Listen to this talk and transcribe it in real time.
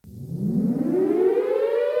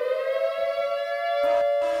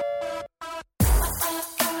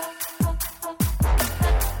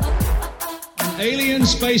alien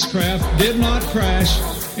spacecraft did not crash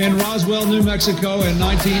in Roswell, New Mexico in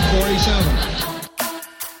 1947.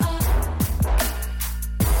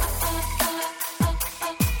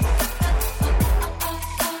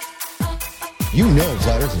 You know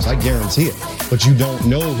flat earthers, I guarantee it. But you don't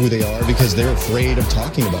know who they are because they're afraid of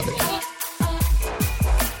talking about it.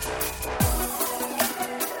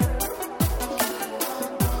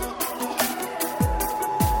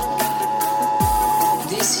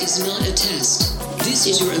 This is not a test. This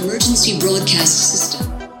is your emergency broadcast system.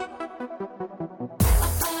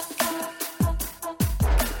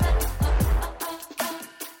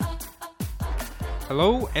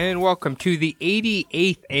 Hello and welcome to the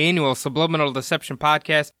 88th annual Subliminal Deception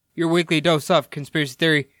Podcast, your weekly dose of conspiracy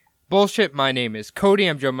theory bullshit. My name is Cody.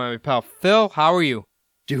 I'm joined by my pal Phil. How are you?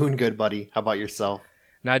 Doing good, buddy. How about yourself?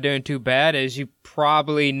 Not doing too bad. As you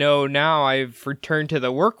probably know now, I've returned to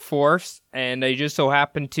the workforce, and I just so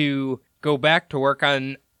happened to go back to work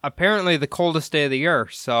on apparently the coldest day of the year.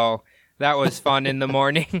 So that was fun in the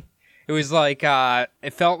morning. It was like,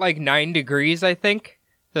 it felt like 9 degrees, I think.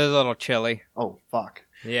 It was a little chilly. Oh, fuck.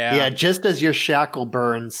 Yeah. Yeah, just as your shackle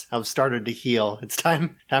burns have started to heal, it's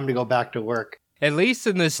time to go back to work. At least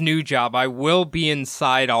in this new job, I will be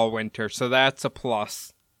inside all winter, so that's a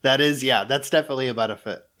plus. That's definitely a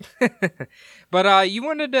benefit. But you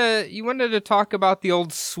wanted to talk about the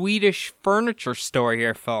old Swedish furniture store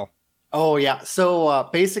here, Phil. Oh, yeah. So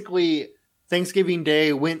basically, Thanksgiving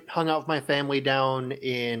Day, hung out with my family down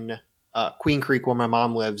in Queen Creek where my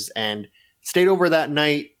mom lives, and stayed over that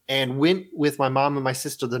night and went with my mom and my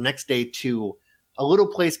sister the next day to a little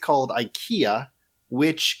place called IKEA,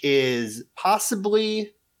 which is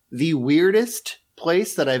possibly the weirdest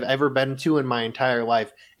place that I've ever been to in my entire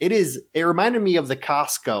life. It reminded me of the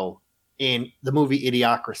Costco in the movie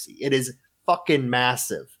Idiocracy. It is fucking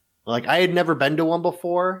massive. Like, I had never been to one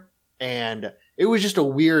before, and it was just a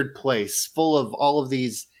weird place full of all of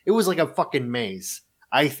these. It was like a fucking maze.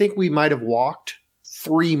 I think we might have walked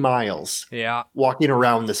 3 miles. Yeah. Walking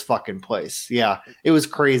around this fucking place. Yeah. It was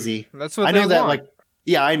crazy. That's what I know they that want.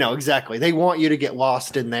 Yeah, I know exactly. They want you to get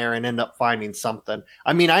lost in there and end up finding something.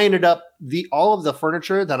 I mean, I ended up all of the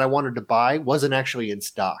furniture that I wanted to buy wasn't actually in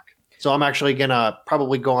stock. So I'm actually gonna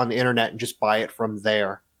probably go on the internet and just buy it from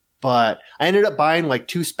there. But I ended up buying like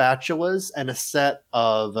 2 spatulas and a set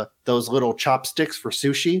of those little chopsticks for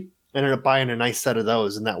sushi. I ended up buying a nice set of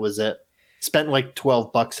those, and that was it. Spent like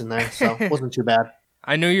 $12 in there, so it wasn't too bad.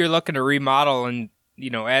 I know you're looking to remodel and,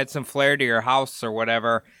 add some flair to your house or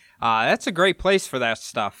whatever. That's a great place for that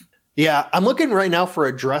stuff. Yeah, I'm looking right now for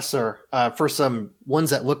a dresser for some ones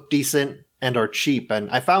that look decent and are cheap. And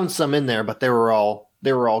I found some in there, but they were all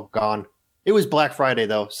gone. It was Black Friday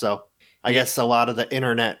though, so I guess a lot of the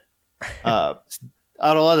internet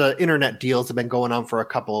deals have been going on for a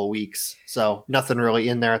couple of weeks. So nothing really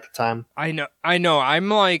in there at the time. I know. I'm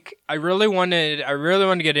like, I really want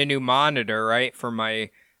to get a new monitor, right, for my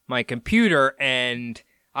computer, and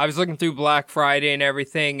I was looking through Black Friday and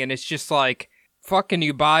everything, and it's just like, fucking,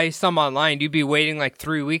 you buy some online, you'd be waiting like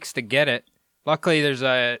 3 weeks to get it. Luckily, there's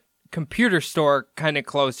a computer store kind of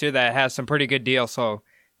close here that has some pretty good deals, so I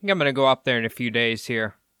think I'm going to go up there in a few days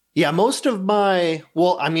here. Yeah, I still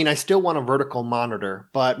want a vertical monitor,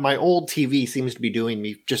 but my old TV seems to be doing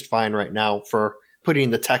me just fine right now for putting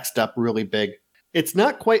the text up really big. It's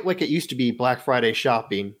not quite like it used to be Black Friday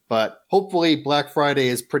shopping, but hopefully Black Friday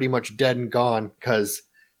is pretty much dead and gone because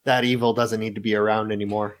that evil doesn't need to be around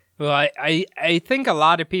anymore. Well, I think a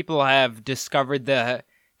lot of people have discovered the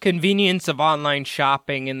convenience of online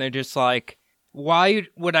shopping, and they're just like, why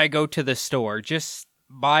would I go to the store? Just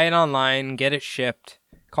buy it online, get it shipped,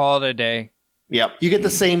 call it a day. Yep, you get the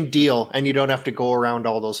same deal, and you don't have to go around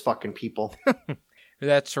all those fucking people.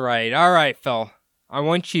 That's right. All right, Phil. I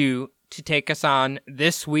want you to take us on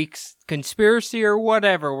this week's conspiracy or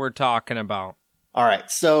whatever we're talking about. All right,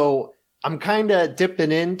 so I'm kind of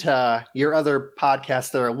dipping into your other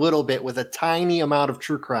podcast there a little bit with a tiny amount of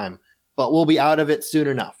true crime, but we'll be out of it soon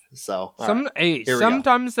enough. So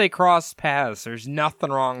sometimes they cross paths. There's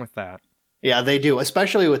nothing wrong with that. Yeah, they do,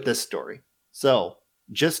 especially with this story. So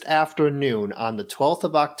just after noon on the 12th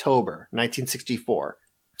of October, 1964,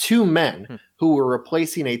 2 men who were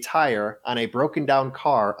replacing a tire on a broken down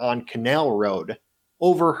car on Canal Road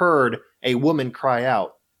overheard a woman cry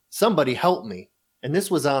out, "Somebody help me." And this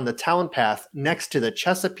was on the town path next to the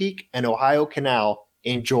Chesapeake and Ohio Canal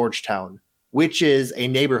in Georgetown, which is a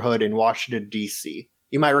neighborhood in Washington, D.C.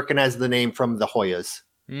 You might recognize the name from the Hoyas.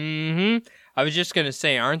 Mm-hmm. I was just going to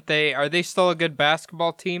say, are they still a good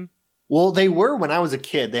basketball team? Well, they were when I was a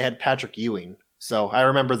kid. They had Patrick Ewing. So I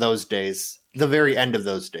remember those days. the very end of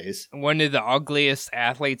those days. One of the ugliest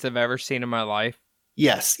athletes I've ever seen in my life.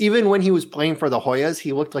 Yes, even when he was playing for the Hoyas,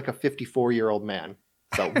 he looked like a 54-year-old man.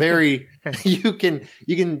 So very, you can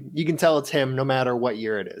tell it's him no matter what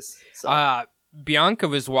year it is. So. Bianca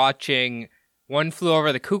was watching One Flew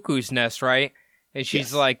Over the Cuckoo's Nest, right? And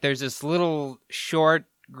she's Yes. like, there's this little short,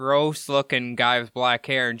 gross-looking guy with black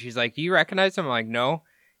hair, and she's like, do you recognize him? I'm like, no.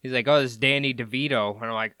 He's like, oh, this is Danny DeVito. And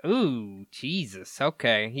I'm like, ooh, Jesus,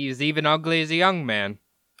 okay. He's even ugly as a young man.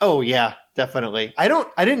 Oh yeah, definitely. I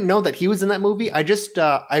didn't know that he was in that movie. I just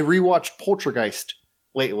I rewatched Poltergeist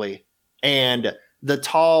lately, and the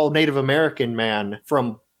tall Native American man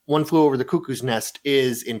from One Flew Over the Cuckoo's Nest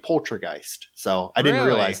is in Poltergeist. So I didn't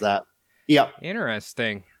Really? realize that. Yep.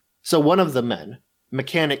 Interesting. So one of the men,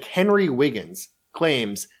 mechanic Henry Wiggins,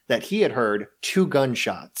 claims that he had heard 2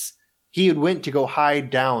 gunshots. He had went to go hide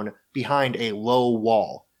down behind a low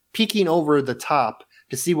wall, peeking over the top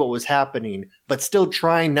to see what was happening, but still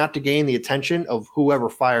trying not to gain the attention of whoever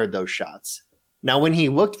fired those shots. Now, when he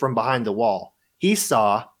looked from behind the wall, he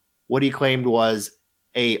saw what he claimed was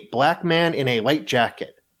a black man in a light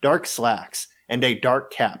jacket, dark slacks, and a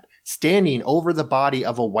dark cap standing over the body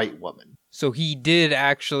of a white woman. So he did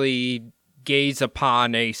actually gaze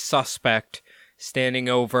upon a suspect standing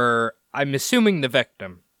over, I'm assuming, the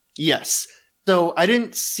victim. Yes. So I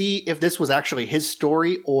didn't see if this was actually his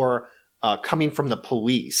story or coming from the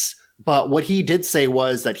police. But what he did say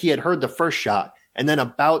was that he had heard the first shot, and then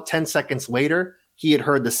about 10 seconds later, he had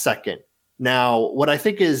heard the second. Now, what I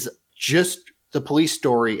think is just the police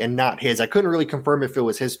story and not his, I couldn't really confirm if it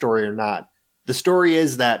was his story or not. The story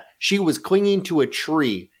is that she was clinging to a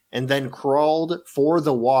tree and then crawled for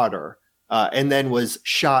the water and then was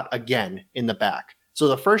shot again in the back. So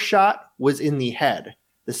the first shot was in the head.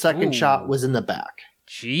 The second Ooh. shot was in the back.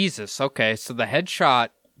 Jesus, okay, so the headshot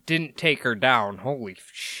didn't take her down. Holy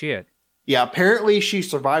shit. Yeah, apparently she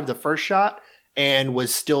survived the first shot and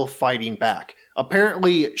was still fighting back.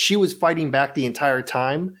 Apparently she was fighting back the entire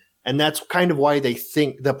time, and that's kind of why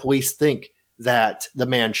the police think that the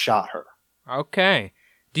man shot her. Okay.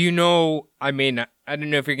 Do you know, I mean, I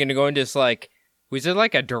don't know if you're going to go into this, like, was it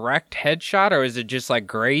like a direct headshot, or is it just like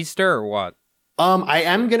grazed her, or what? I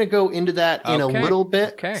am going to go into that in a Okay, little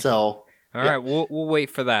bit. okay. So, All yeah. right, we'll wait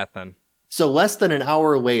for that then. So less than an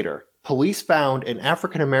hour later, police found an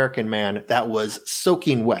African-American man that was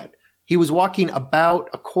soaking wet. He was walking about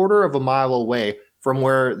a quarter of a mile away from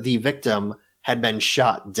where the victim had been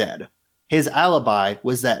shot dead. His alibi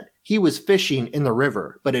was that he was fishing in the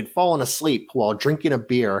river, but had fallen asleep while drinking a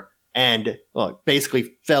beer and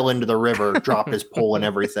basically fell into the river, dropped his pole and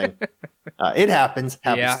everything. It happens.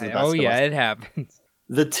 Happens to the best of us. It happens.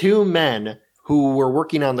 The 2 men who were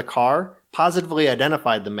working on the car positively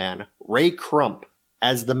identified the man, Ray Crump,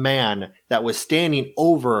 as the man that was standing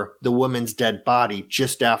over the woman's dead body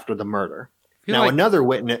just after the murder. Now, another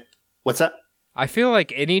witness... What's that? I feel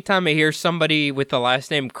like anytime I hear somebody with the last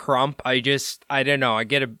name Crump, I don't know, I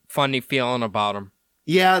get a funny feeling about him.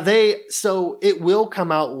 Yeah, so it will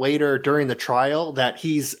come out later during the trial that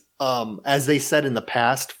he's, as they said in the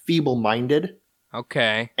past, feeble-minded.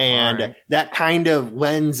 Okay. And all right. that kind of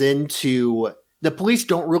lends into... The police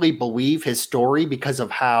don't really believe his story because of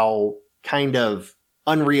how kind of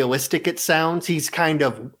unrealistic it sounds. He's kind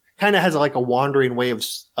of has like a wandering way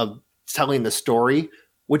of telling the story,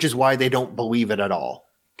 which is why they don't believe it at all.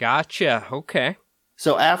 Gotcha. Okay.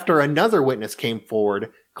 So after another witness came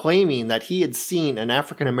forward claiming that he had seen an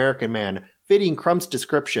African-American man fitting Crump's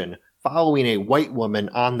description following a white woman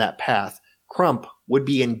on that path, Crump would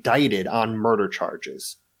be indicted on murder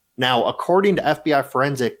charges. Now, according to FBI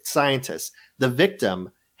forensic scientists, the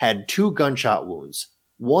victim had 2 gunshot wounds,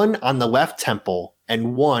 one on the left temple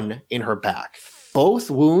and one in her back.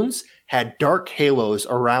 Both wounds had dark halos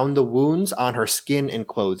around the wounds on her skin and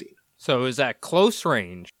clothing. So is that close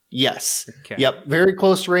range? Yes. Okay. Yep. Very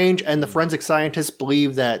close range. And the forensic scientists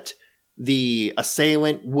believe that the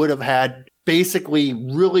assailant would have had basically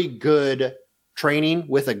really good training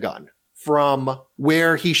with a gun from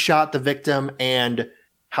where he shot the victim and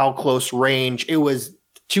how close range. It was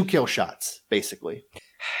 2 kill shots, basically.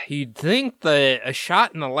 You'd think a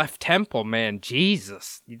shot in the left temple, man,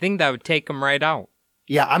 Jesus. You'd think that would take him right out.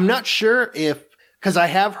 Yeah, I'm not sure because I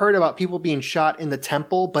have heard about people being shot in the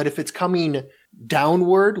temple, but if it's coming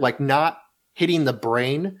downward, like not hitting the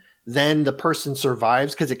brain, then the person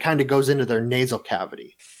survives because it kind of goes into their nasal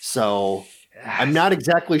cavity. So I'm not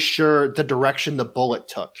exactly sure the direction the bullet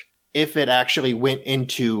took, if it actually went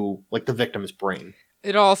into like the victim's brain.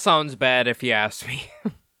 It all sounds bad if you ask me.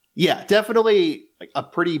 Yeah, definitely like a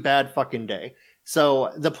pretty bad fucking day.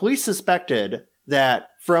 So the police suspected that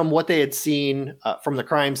from what they had seen from the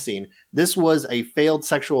crime scene, this was a failed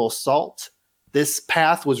sexual assault. This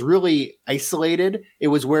path was really isolated. It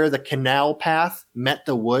was where the canal path met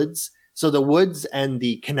the woods. So the woods and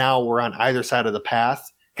the canal were on either side of the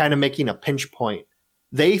path, kind of making a pinch point.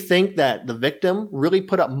 They think that the victim really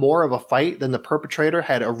put up more of a fight than the perpetrator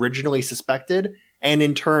had originally suspected, and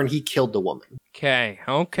in turn, he killed the woman.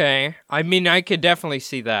 Okay. I mean, I could definitely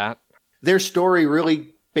see that. Their story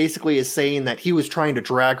really basically is saying that he was trying to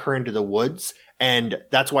drag her into the woods, and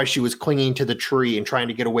that's why she was clinging to the tree and trying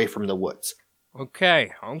to get away from the woods.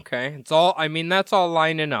 Okay. It's all, I mean, that's all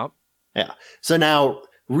lining up. Yeah. So now,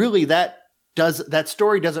 really, that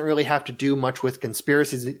story doesn't really have to do much with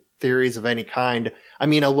conspiracy theories of any kind. I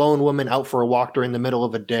mean, a lone woman out for a walk during the middle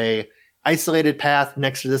of a day, isolated path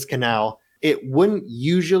next to this canal. It wouldn't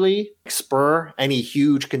usually spur any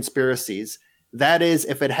huge conspiracies. That is,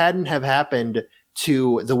 if it hadn't have happened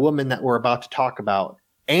to the woman that we're about to talk about,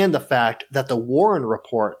 and the fact that the Warren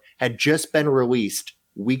report had just been released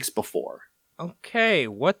weeks before. Okay,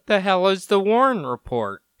 what the hell is the Warren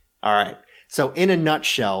report? All right. So in a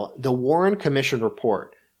nutshell, the Warren Commission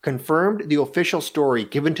report confirmed the official story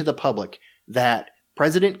given to the public that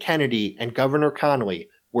President Kennedy and Governor Connally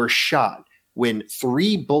were shot when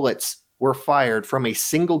 3 bullets were fired from a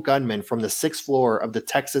single gunman from the 6th floor of the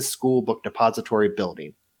Texas School Book Depository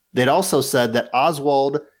building. They'd also said that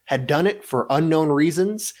Oswald had done it for unknown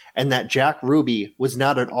reasons and that Jack Ruby was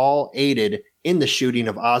not at all aided in the shooting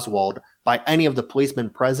of Oswald by any of the policemen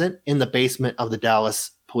present in the basement of the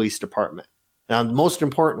Dallas Police Department. Now, most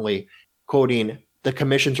importantly, quoting the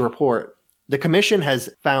commission's report, the commission has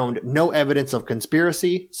found no evidence of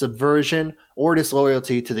conspiracy, subversion, or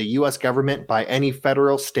disloyalty to the U.S. government by any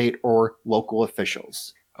federal, state, or local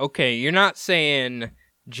officials. Okay, you're not saying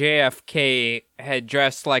JFK had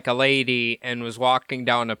dressed like a lady and was walking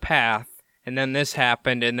down a path, and then this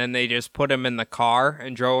happened, and then they just put him in the car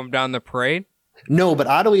and drove him down the parade? No, but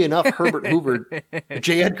oddly enough, Herbert Hoover,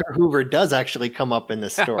 J. Edgar Hoover does actually come up in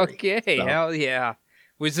this story. Okay, so. Hell yeah.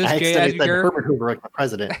 Was this I J. accidentally said Edgar? Herbert Hoover like the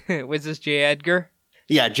president. Was this J. Edgar?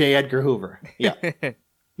 Yeah, J. Edgar Hoover. Yeah.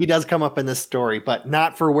 He does come up in this story, but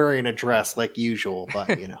not for wearing a dress like usual,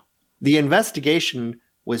 but you know. The investigation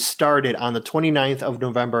was started on the 29th of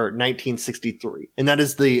November, 1963, and that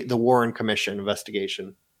is the Warren Commission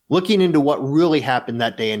investigation, looking into what really happened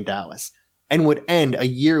that day in Dallas, and would end a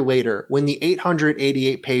year later when the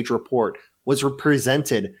 888-page report was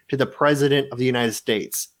presented to the President of the United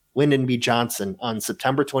States, Lyndon B. Johnson, on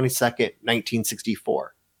September 22nd,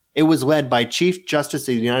 1964. It was led by Chief Justice of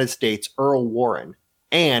the United States, Earl Warren,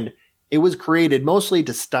 and it was created mostly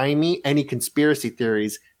to stymie any conspiracy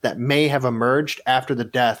theories that may have emerged after the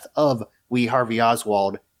death of Lee Harvey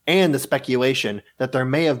Oswald, and the speculation that there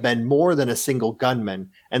may have been more than a single gunman,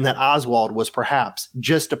 and that Oswald was perhaps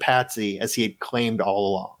just a patsy as he had claimed all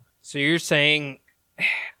along. So you're saying,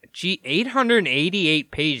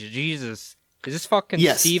 888 pages, Jesus. Is this fucking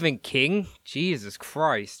Stephen King? Jesus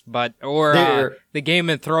Christ. Or the Game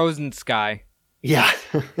of Thrones guy. Yeah.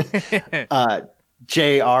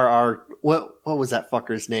 J.R.R. What was that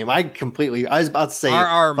fucker's name? I was about to say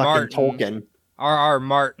R.R. fucking Martin. Tolkien. R.R.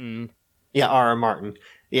 Martin. Yeah, R.R. Martin.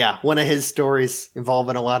 Yeah, one of his stories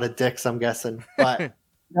involving a lot of dicks, I'm guessing. But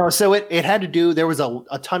no, so it had to do, there was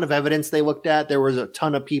a ton of evidence they looked at. There was a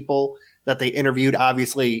ton of people that they interviewed.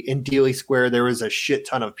 Obviously, in Dealey Square, there was a shit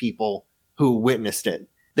ton of people who witnessed it.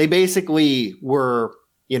 They basically were,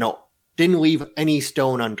 didn't leave any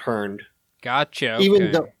stone unturned. Gotcha. Okay.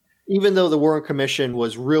 Even though the Warren Commission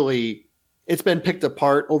was really, it's been picked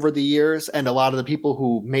apart over the years, and a lot of the people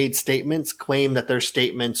who made statements claim that their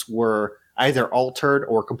statements were either altered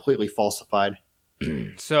or completely falsified.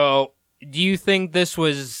 So, do you think this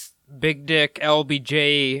was Big Dick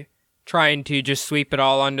LBJ trying to just sweep it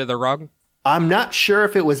all under the rug? I'm not sure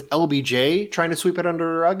if it was LBJ trying to sweep it under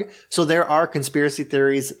the rug. So there are conspiracy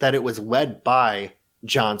theories that it was led by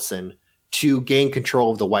Johnson to gain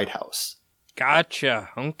control of the White House. Gotcha.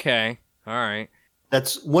 Okay. All right.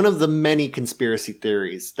 That's one of the many conspiracy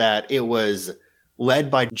theories, that it was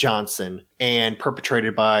led by Johnson and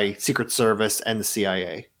perpetrated by Secret Service and the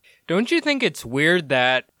CIA. Don't you think it's weird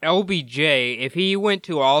that LBJ, if he went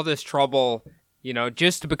to all this trouble,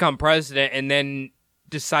 just to become president and then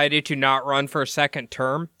decided to not run for a second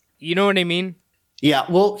term? You know what I mean? Yeah,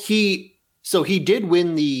 well, he did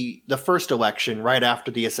win the first election right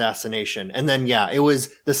after the assassination. And then, it was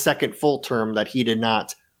the second full term that he did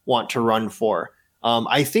not want to run for.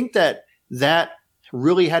 I think that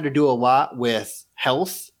really had to do a lot with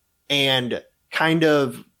health and kind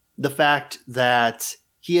of the fact that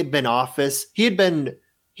he had been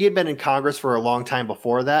he had been in Congress for a long time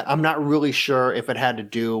before that. I'm not really sure if it had to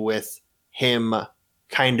do with him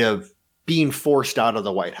kind of being forced out of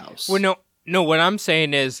the White House. Well, no. What I'm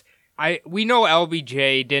saying is, we know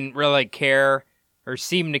LBJ didn't really care or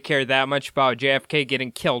seem to care that much about JFK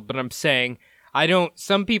getting killed, but I'm saying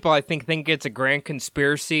some people I think it's a grand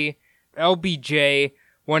conspiracy. LBJ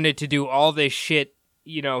wanted to do all this shit,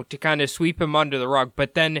 to kind of sweep him under the rug,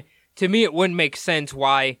 but then to me it wouldn't make sense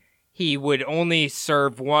why he would only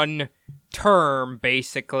serve one term,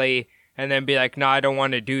 basically, and then be like, no, I don't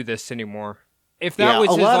want to do this anymore. If that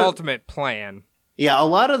was his ultimate plan. Yeah, a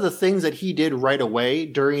lot of the things that he did right away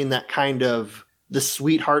during that kind of the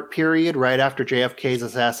sweetheart period right after JFK's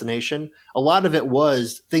assassination, a lot of it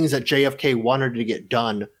was things that JFK wanted to get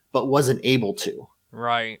done but wasn't able to.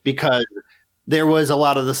 Right. Because there was a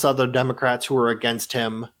lot of the Southern Democrats who were against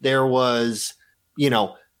him. There was,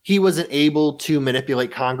 he wasn't able to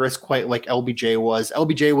manipulate Congress quite like LBJ was.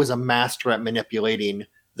 LBJ was a master at manipulating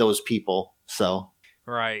those people. So.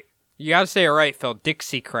 Right. You gotta say it right, Phil.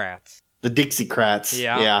 Dixiecrats. The Dixiecrats.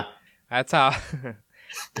 Yeah. That's how.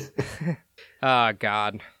 Oh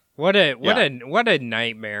God. What a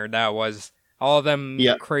nightmare that was. All them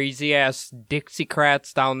crazy ass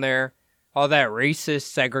Dixiecrats down there. All that racist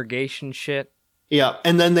segregation shit. Yeah.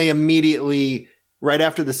 And then they immediately, right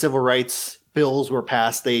after the civil rights bills were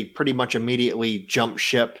passed, they pretty much immediately jumped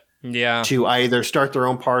ship to either start their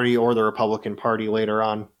own party or the Republican Party later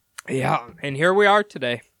on. Yeah. And here we are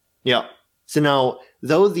today. Yeah. So now,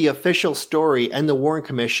 though the official story and the Warren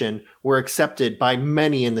Commission were accepted by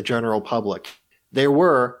many in the general public, there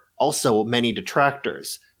were also many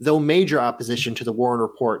detractors, though major opposition to the Warren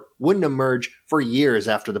Report wouldn't emerge for years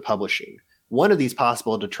after the publishing. One of these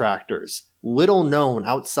possible detractors, little known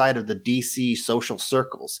outside of the DC social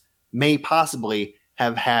circles, may possibly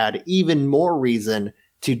have had even more reason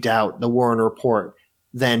to doubt the Warren Report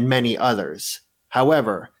than many others.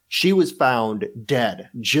 However, she was found dead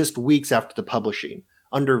just weeks after the publishing,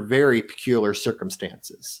 under very peculiar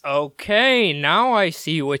circumstances. Okay, now I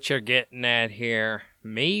see what you're getting at here.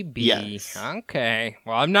 Maybe. Yes. Okay.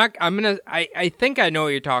 Well, I think I know what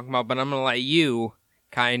you're talking about, but I'm gonna let you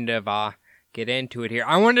kind of get into it here.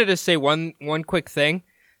 I wanted to say one quick thing.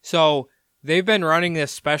 So they've been running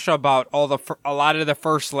this special about a lot of the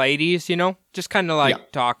first ladies, just kind of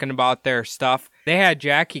like talking about their stuff. They had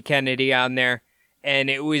Jackie Kennedy on there.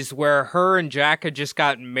 And it was where her and Jack had just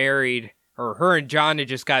gotten married, or her and John had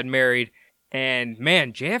just gotten married. And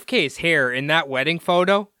man, JFK's hair in that wedding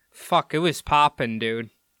photo, fuck, it was popping,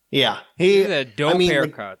 dude. Yeah, he had a dope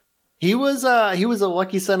haircut. He was a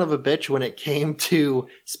lucky son of a bitch when it came to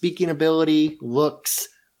speaking ability, looks,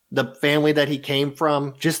 the family that he came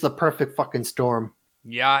from, just the perfect fucking storm.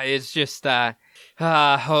 Yeah, it's just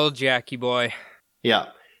old Jackie boy. Yeah.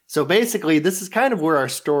 So basically, this is kind of where our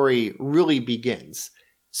story really begins.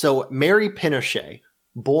 So Mary Pinochet,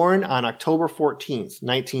 born on October 14th,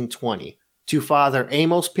 1920, to father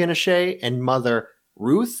Amos Pinochet and mother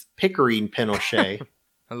Ruth Pickering Pinochet.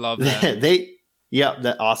 I love that.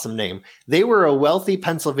 That awesome name. They were a wealthy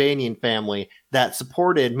Pennsylvanian family that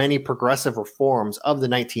supported many progressive reforms of the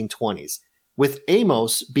 1920s, with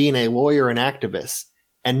Amos being a lawyer and activist,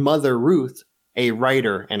 and mother Ruth a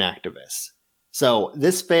writer and activist. So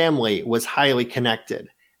this family was highly connected,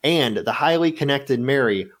 and the highly connected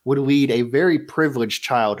Mary would lead a very privileged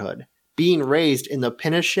childhood, being raised in the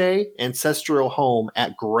Pinochet ancestral home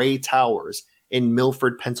at Gray Towers in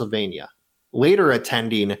Milford, Pennsylvania, later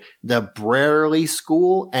attending the Brearley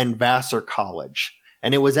School and Vassar College.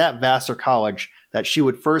 And it was at Vassar College that she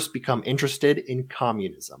would first become interested in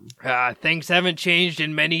communism. Things haven't changed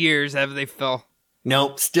in many years, have they, Phil?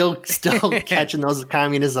 Nope, still catching those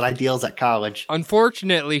communist ideals at college.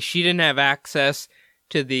 Unfortunately, she didn't have access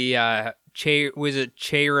to the Che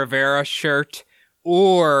Rivera shirt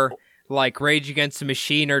or like Rage Against the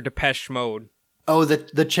Machine or Depeche Mode. Oh,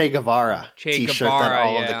 the Che Guevara t-shirt that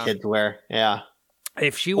all of the kids wear. Yeah.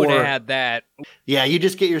 If she would have had that. Yeah, you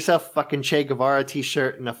just get yourself a fucking Che Guevara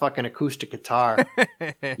t-shirt and a fucking acoustic guitar.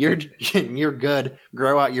 You're good.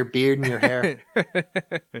 Grow out your beard and your hair.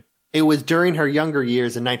 It was during her younger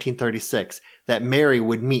years in 1936 that Mary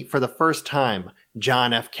would meet for the first time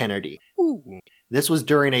John F. Kennedy. Ooh. This was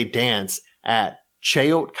during a dance at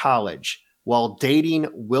Choate College while dating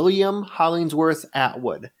William Hollingsworth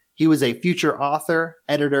Atwood. He was a future author,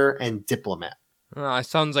 editor, and diplomat.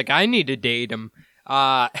 Sounds like I need to date him.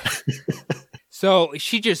 So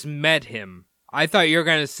she just met him. I thought you were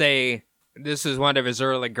going to say this is one of his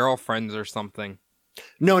early girlfriends or something.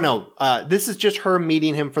 No. This is just her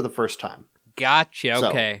meeting him for the first time. Gotcha.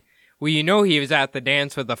 Okay. Well, he was at the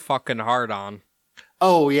dance with a fucking heart on.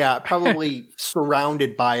 Oh, yeah, probably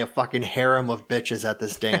surrounded by a fucking harem of bitches at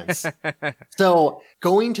this dance. So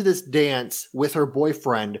going to this dance with her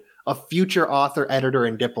boyfriend, a future author, editor,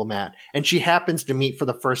 and diplomat, and she happens to meet for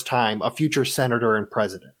the first time a future senator and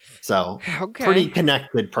president. So pretty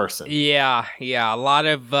connected person. Yeah. A lot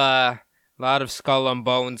of skull and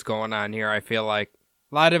bones going on here, I feel like.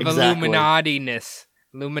 A lot of Illuminati-ness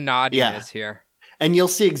here. And you'll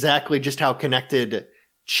see exactly just how connected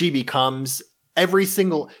she becomes.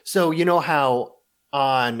 So you know how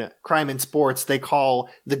on Crime and Sports they call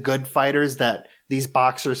the good fighters that these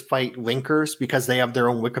boxers fight linkers because they have their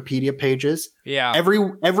own Wikipedia pages? Yeah.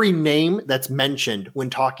 Every name that's mentioned when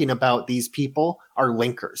talking about these people are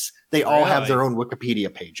linkers. They all have their own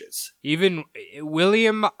Wikipedia pages. Even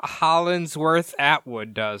William Hollingsworth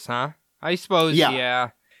Atwood does, huh? I suppose, yeah.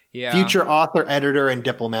 Future author, editor, and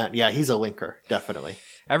diplomat. Yeah, he's a linker, definitely.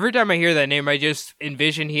 Every time I hear that name, I just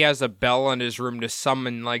envision he has a bell in his room to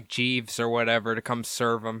summon, like, Jeeves or whatever to come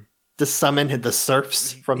serve him. To summon the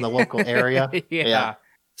serfs from the local area. Yeah.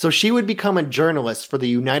 So she would become a journalist for the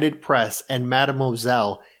United Press and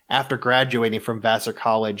Mademoiselle after graduating from Vassar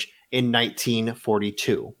College in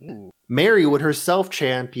 1942. Ooh. Mary would herself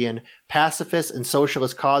champion pacifist and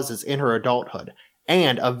socialist causes in her adulthood,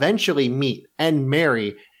 and eventually meet and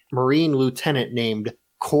marry Marine lieutenant named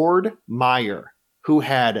Cord Meyer, who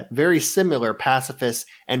had very similar pacifist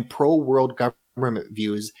and pro-world government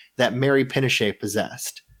views that Mary Pinochet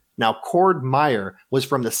possessed. Now, Cord Meyer was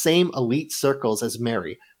from the same elite circles as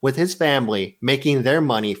Mary, with his family making their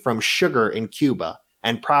money from sugar in Cuba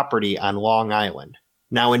and property on Long Island.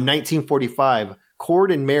 Now, in 1945,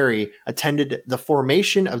 Cord and Mary attended the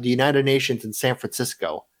formation of the United Nations in San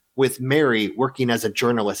Francisco, with Mary working as a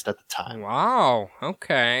journalist at the time. Wow,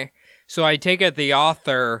 okay. So I take it the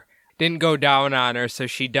author didn't go down on her, so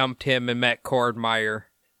she dumped him and met Cord Meyer.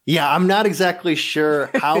 Yeah, I'm not exactly sure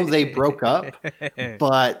how they broke up,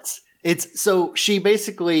 but so she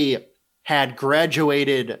basically had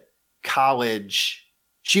graduated college.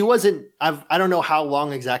 She wasn't, I don't know how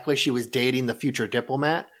long exactly she was dating the future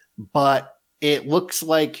diplomat, but it looks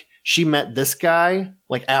like she met this guy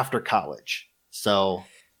like after college. So...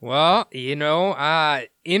 Well,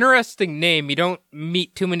 interesting name. You don't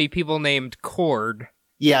meet too many people named Cord.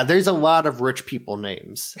 Yeah, there's a lot of rich people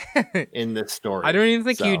names in this story. I don't even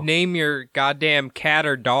think you'd name your goddamn cat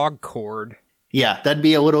or dog Cord. Yeah, that'd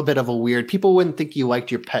be a little bit of a weird... People wouldn't think you liked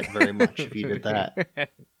your pet very much if you did that.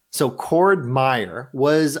 So Cord Meyer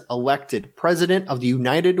was elected president of the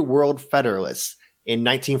United World Federalists in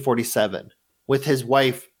 1947, with his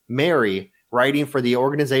wife, Mary, writing for the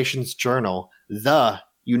organization's journal, The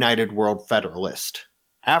United World Federalist.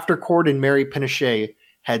 After Cord and Mary Pinochet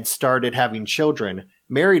had started having children,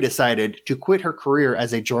 Mary decided to quit her career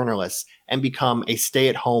as a journalist and become a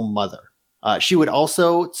stay-at-home mother. She would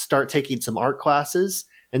also start taking some art classes,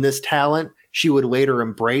 and this talent she would later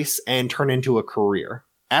embrace and turn into a career.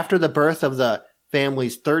 After the birth of the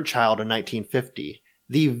family's third child in 1950,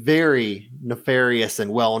 the very nefarious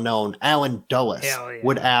and well-known Allen Dulles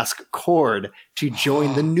would ask Cord to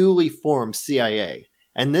join the newly formed CIA.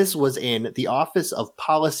 And this was in the Office of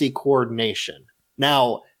Policy Coordination.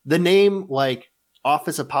 Now, the name, like,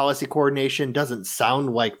 Office of Policy Coordination doesn't sound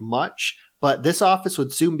like much, but this office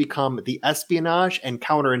would soon become the espionage and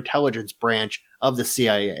counterintelligence branch of the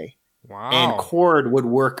CIA. Wow. And Cord would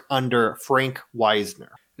work under Frank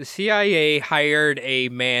Wisner. The CIA hired a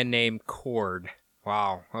man named Cord.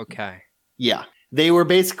 Wow, okay. Yeah. They were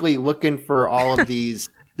basically looking for all of these.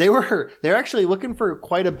 They're actually looking for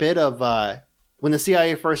quite a bit of... when the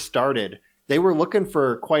CIA first started, they were looking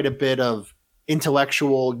for quite a bit of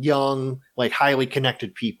intellectual, young, like highly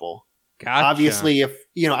connected people. Gotcha. Obviously,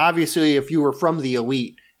 if you were from the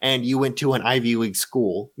elite and you went to an Ivy League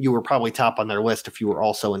school, you were probably top on their list if you were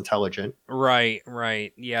also intelligent. Right.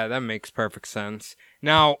 Yeah, that makes perfect sense.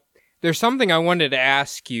 Now, there's something I wanted to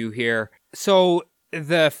ask you here. So,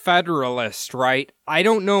 the Federalist, right? I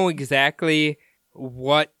don't know exactly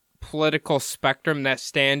what political spectrum that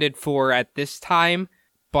standed for at this time,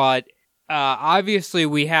 but obviously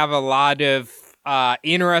we have a lot of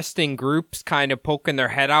interesting groups kind of poking their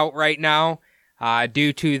head out right now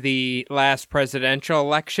due to the last presidential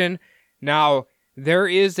election. Now, there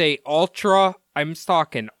is I'm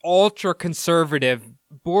talking ultra conservative,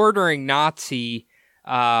 bordering Nazi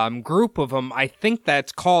group of them. I think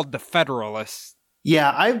that's called the Federalists.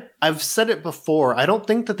 Yeah, I've said it before. I don't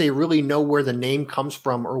think that they really know where the name comes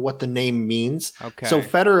from or what the name means. Okay. So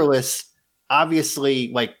Federalists,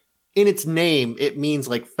 obviously, like in its name, it means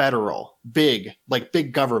like federal, big, like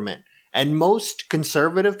big government. And most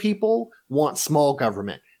conservative people want small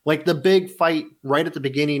government. Like the big fight right at the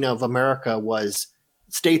beginning of America was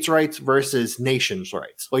states' rights versus nations'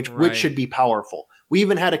 rights, which should be powerful. We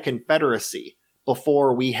even had a confederacy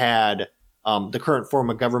before we had the current form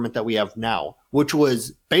of government that we have now, which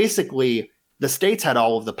was basically the states had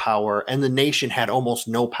all of the power and the nation had almost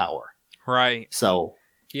no power. Right. So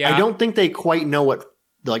yeah, I don't think they quite know what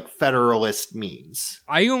like federalist means.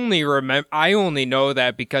 I only know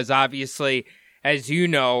that because obviously, as you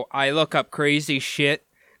know, I look up crazy shit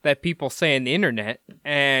that people say on the internet,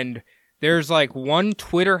 and there's like one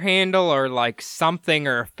Twitter handle or like something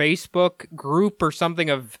or a Facebook group or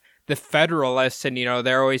something of the Federalists, and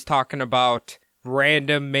they're always talking about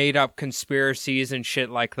random made up conspiracies and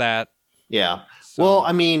shit like that. Yeah. So. Well,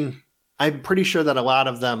 I mean, I'm pretty sure that a lot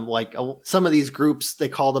of them, like some of these groups, they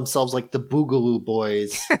call themselves like the Boogaloo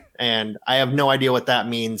Boys. And I have no idea what that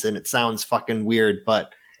means. And it sounds fucking weird.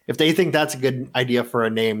 But if they think that's a good idea for a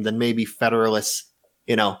name, then maybe Federalists,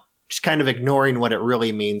 just kind of ignoring what it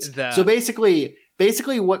really means. So basically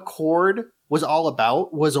what CORD was all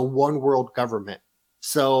about was a one world government.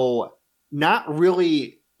 So not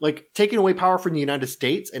really like taking away power from the United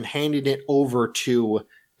States and handing it over to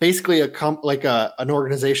basically an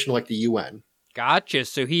organization like the UN. Gotcha.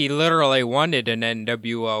 So he literally wanted an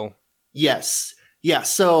NWO. Yes. Yeah.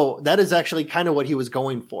 So that is actually kind of what he was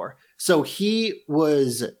going for. So he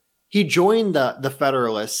joined the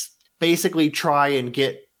Federalists, basically try and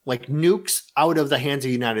get like nukes out of the hands of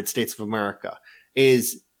the United States of America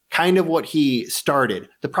is kind of what he started.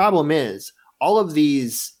 The problem is all of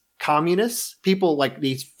these communists, people like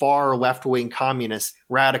these far left-wing communist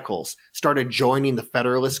radicals started joining the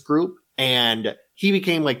Federalist group, and he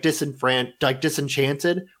became like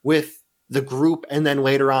disenchanted with the group and then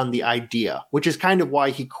later on the idea, which is kind of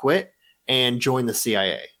why he quit and joined the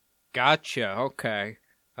CIA. Gotcha. Okay.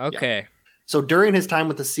 Yeah. So during his time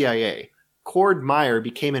with the CIA, Cord Meyer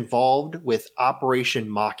became involved with Operation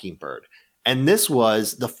Mockingbird, and this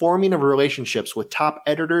was the forming of relationships with top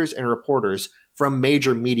editors and reporters from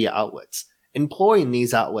major media outlets, employing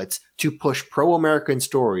these outlets to push pro-American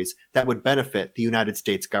stories that would benefit the United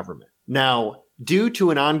States government. Now, due to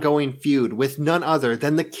an ongoing feud with none other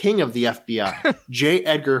than the king of the FBI, J.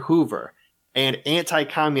 Edgar Hoover, and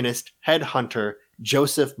anti-communist headhunter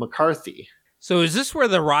Joseph McCarthy. So is this where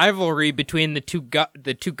the rivalry between the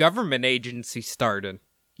two government agencies started?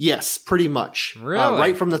 Yes, pretty much. Really?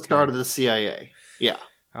 Right from the start of the CIA. Yeah.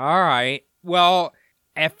 All right. Well,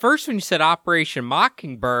 at first when you said Operation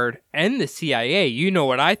Mockingbird and the CIA, you know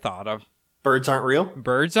what I thought of. Birds aren't real?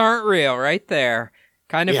 Birds aren't real, right there.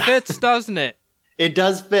 Kind of fits, doesn't it? It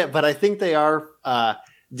does fit, but I think they are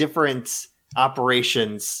different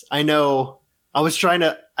operations. I know. I was trying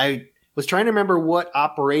to remember what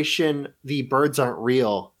operation the birds aren't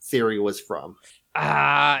real theory was from.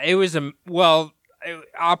 It was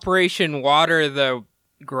Operation Water the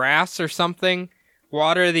Grass or something.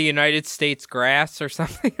 Water the United States Grass or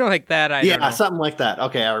something like that. I don't know. Something like that.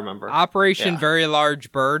 Okay, I remember. Operation Very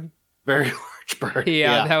Large Bird. Very Large Bird.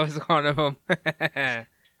 Yeah, that was one of them.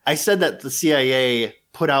 I said that the CIA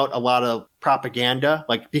put out a lot of propaganda,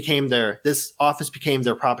 like this office became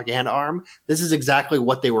their propaganda arm. This is exactly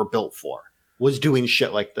what they were built for, was doing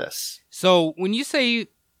shit like this. So when you say,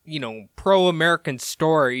 pro-American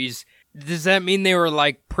stories, does that mean they were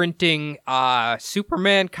like printing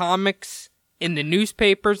Superman comics in the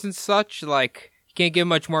newspapers and such? Like, you can't get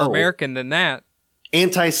much more American than that.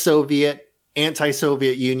 Anti-Soviet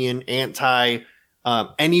Union,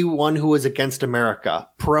 anyone who was against America,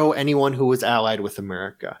 pro anyone who was allied with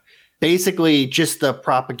America. Basically, just the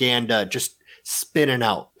propaganda just spinning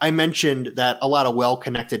out. I mentioned that a lot of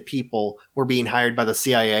well-connected people were being hired by the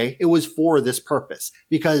CIA. It was for this purpose.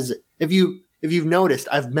 Because if you've noticed,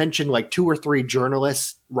 I've mentioned like 2 or 3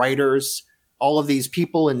 journalists, writers, all of these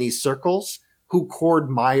people in these circles who Cord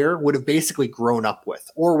Meyer would have basically grown up with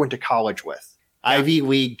or went to college with. Yeah. Ivy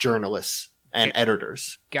League journalists and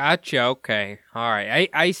editors. Gotcha. Okay. All right.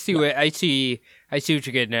 I see what you're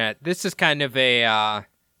getting at. This is kind of a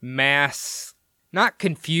mass, not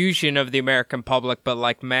confusion of the American public, but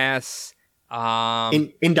like mass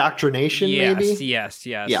indoctrination. Maybe. Yes.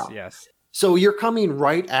 So you're coming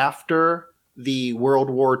right after the World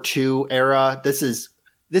War II era. This is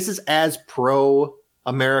as pro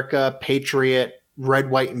America, patriot, red,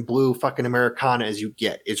 white, and blue fucking Americana as you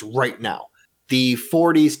get. It's right now. The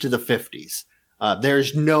 40s to the 50s.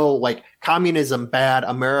 There's no like communism bad,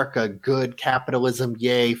 America good, capitalism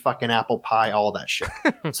yay, fucking apple pie, all that shit.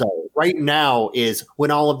 So right now is when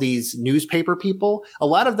all of these newspaper people, a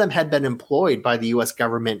lot of them had been employed by the US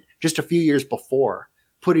government just a few years before,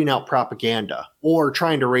 putting out propaganda or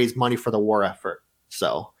trying to raise money for the war effort.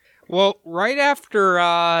 So, well, right after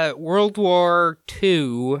World War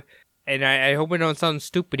II, and I hope I don't sound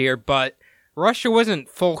stupid here, but Russia wasn't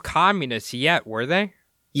full communist yet, were they?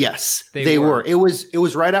 Yes, they were. It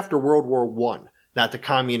was right after World War I that the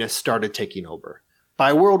communists started taking over.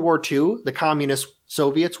 By World War II, the communist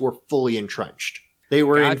Soviets were fully entrenched. They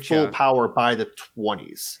were in full power by the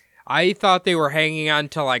 20s. I thought they were hanging on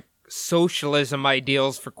to like socialism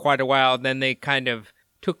ideals for quite a while, then they kind of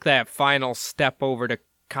took that final step over to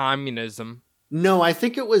communism. No, I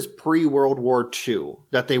think it was pre-World War II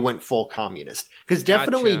that they went full communist. Because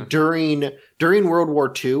definitely during World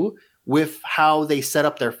War II, with how they set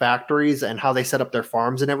up their factories and how they set up their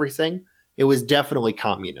farms and everything, it was definitely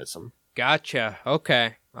communism. Gotcha.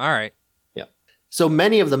 Okay. All right. Yeah. So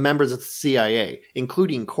many of the members of the CIA,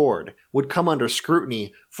 including Cord, would come under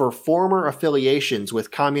scrutiny for former affiliations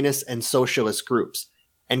with communist and socialist groups,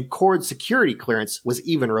 and Cord's security clearance was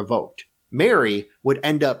even revoked. Mary would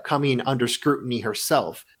end up coming under scrutiny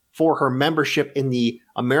herself for her membership in the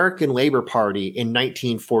American Labor Party in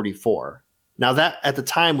 1944. Now that at the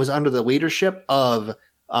time was under the leadership of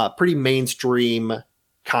pretty mainstream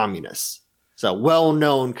communists. So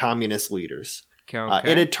well-known communist leaders.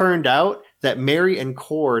 Okay. It had turned out that Mary and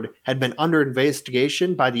Cord had been under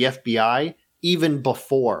investigation by the FBI even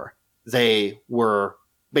before they were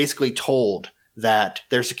basically told that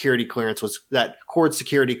their security clearance that Cord's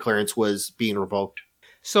security clearance was being revoked.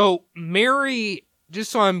 So Mary,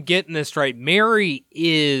 just so I'm getting this right, Mary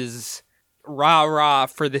is rah-rah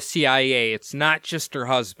for the CIA. It's not just her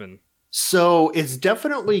husband. So it's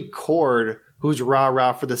definitely Cord who's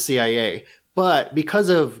rah-rah for the CIA. But because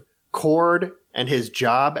of Cord and his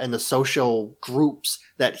job and the social groups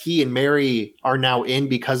that he and Mary are now in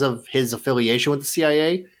because of his affiliation with the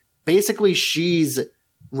CIA, basically she's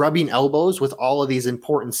rubbing elbows with all of these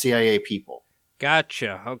important CIA people.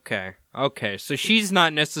 Gotcha. Okay. So she's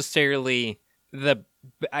not necessarily the,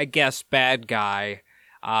 I guess, bad guy.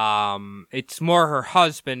 It's more her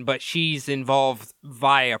husband, but she's involved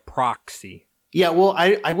via proxy. Yeah, well,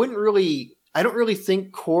 I don't really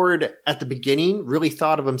think Cord at the beginning really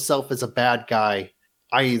thought of himself as a bad guy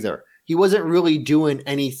either. He wasn't really doing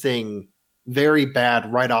anything very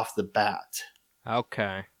bad right off the bat.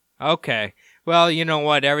 Okay. Well, you know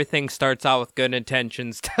what? Everything starts out with good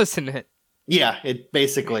intentions, doesn't it? Yeah, it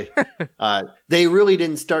basically. They really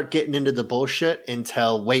didn't start getting into the bullshit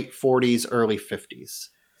until late 40s, early 50s.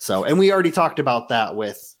 So, and we already talked about that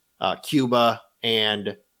with Cuba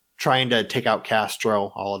and trying to take out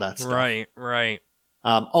Castro, all of that stuff. Right.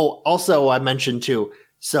 Also, I mentioned too,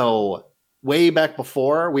 so way back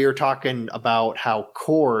before, we were talking about how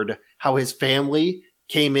his family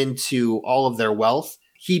came into all of their wealth.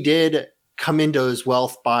 He did come into his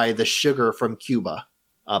wealth by the sugar from Cuba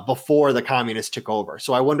before the communists took over.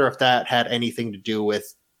 So I wonder if that had anything to do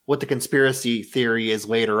with what the conspiracy theory is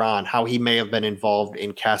later on, how he may have been involved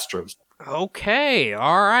in Castro's. Okay,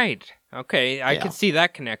 all right. Okay, I can see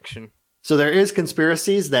that connection. So there is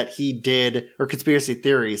conspiracy theories that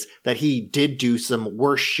he did do some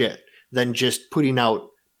worse shit than just putting out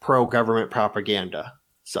pro-government propaganda.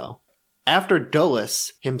 So after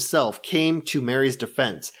Dulles himself came to Mary's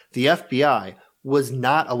defense, the FBI was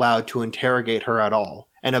not allowed to interrogate her at all,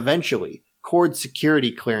 and eventually Cord's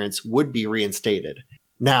security clearance would be reinstated.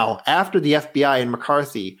 Now, after the FBI and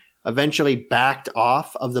McCarthy eventually backed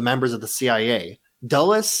off of the members of the CIA,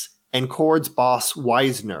 Dulles and Cord's boss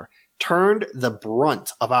Wisner turned the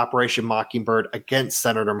brunt of Operation Mockingbird against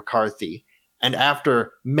Senator McCarthy. And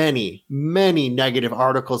after many, many negative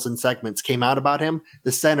articles and segments came out about him,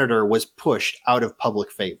 the senator was pushed out of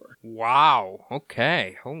public favor. Wow.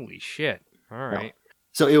 Okay. Holy shit. All right.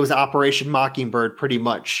 So it was Operation Mockingbird pretty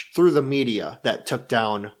much through the media that took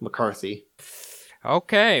down McCarthy.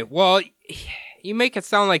 Okay. Well, you make it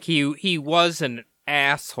sound like he was an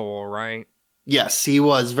asshole, right? Yes, he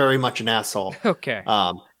was very much an asshole. Okay.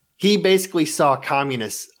 He basically saw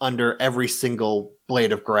communists under every single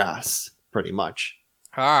blade of grass, pretty much.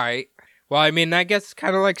 All right. Well, I mean, I guess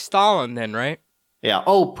kind of like Stalin then, right? Yeah.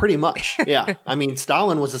 Oh, pretty much. Yeah. I mean,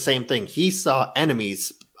 Stalin was the same thing. He saw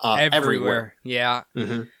enemies everywhere. Yeah.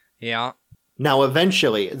 Mm-hmm. Yeah. Now,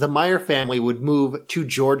 eventually, the Meyer family would move to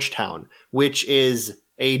Georgetown, which is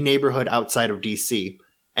a neighborhood outside of D.C.,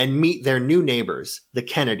 and meet their new neighbors, the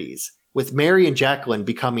Kennedys, with Mary and Jacqueline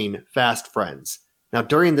becoming fast friends. Now,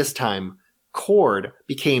 during this time, Cord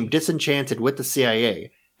became disenchanted with the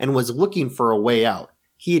CIA and was looking for a way out.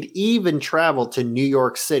 He had even traveled to New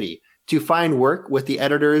York City to find work with the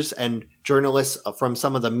editors and journalists from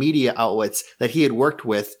some of the media outlets that he had worked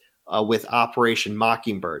with Operation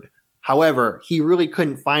Mockingbird. However, he really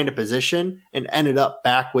couldn't find a position and ended up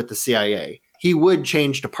back with the CIA. He would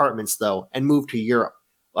change departments, though, and move to Europe,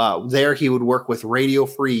 There he would work with Radio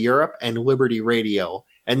Free Europe and Liberty Radio,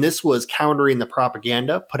 and this was countering the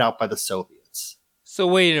propaganda put out by the Soviets. So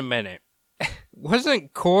wait a minute.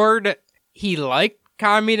 Wasn't Cord, he liked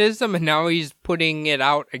communism and now he's putting it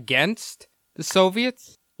out against the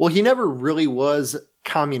Soviets? Well, he never really was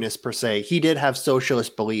communist per se. He did have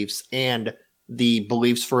socialist beliefs and the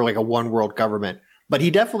beliefs for like a one world government, but he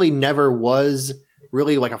definitely never was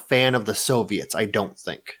really like a fan of the Soviets, I don't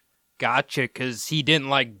think. Gotcha, because he didn't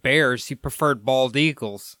like bears. He preferred bald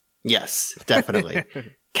eagles. Yes, definitely.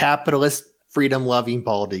 Capitalist, freedom-loving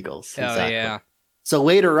bald eagles. Hell exactly. yeah. So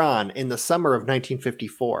later on, in the summer of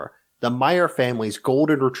 1954, the Meyer family's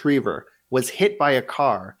golden retriever was hit by a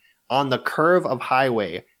car on the curve of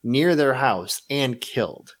highway near their house and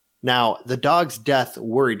killed. Now, the dog's death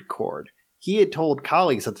worried Cord. He had told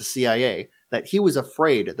colleagues at the CIA that he was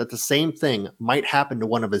afraid that the same thing might happen to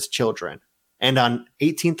one of his children. And on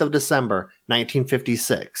 18th of December,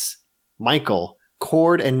 1956, Michael,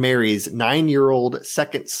 Cord and Mary's 9-year-old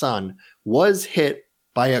second son, was hit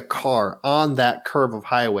by a car on that curve of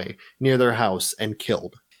highway near their house and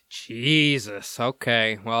killed. Jesus.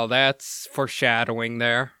 Okay. Well, that's foreshadowing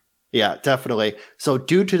there. Yeah, definitely. So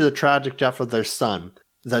due to the tragic death of their son,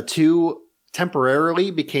 the two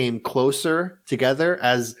temporarily became closer together,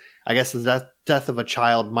 as I guess the death of a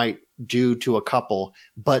child might do to a couple,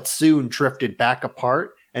 but soon drifted back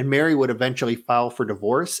apart, and Mary would eventually file for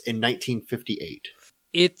divorce in 1958.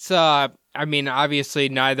 It's, I mean, obviously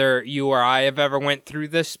neither you or I have ever went through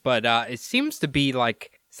this, but it seems to be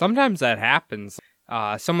like, sometimes that happens.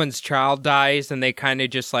 Someone's child dies and they kind of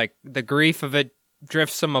just like, the grief of it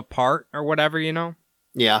drifts them apart or whatever, you know?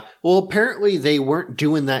 Yeah. Well, apparently they weren't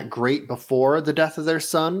doing that great before the death of their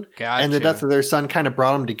son. Gotcha. And the death of their son kind of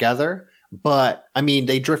brought them together. But, I mean,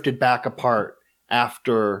 they drifted back apart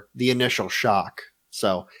after the initial shock.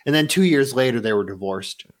 So, and then 2 years later, they were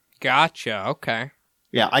divorced. Gotcha. Okay.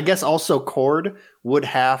 Yeah. I guess also Cord would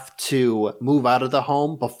have to move out of the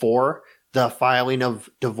home before the filing of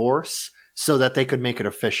divorce so that they could make it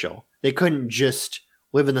official. They couldn't just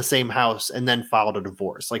live in the same house and then filed a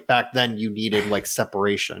divorce. Like back then you needed like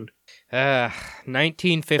separation.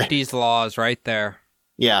 1950s laws right there.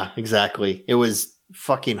 Yeah, exactly. It was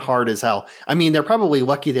fucking hard as hell. I mean, they're probably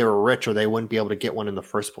lucky they were rich or they wouldn't be able to get one in the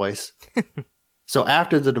first place. So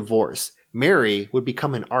after the divorce, Mary would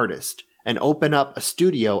become an artist and open up a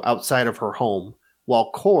studio outside of her home,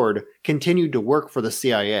 while Cord continued to work for the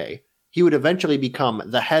CIA. He would eventually become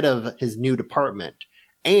the head of his new department.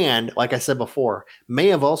 And, like I said before, may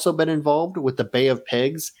have also been involved with the Bay of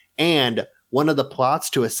Pigs and one of the plots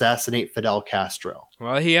to assassinate Fidel Castro.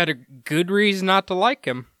 Well, he had a good reason not to like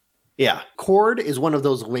him. Yeah, Cord is one of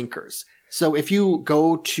those linkers. So if you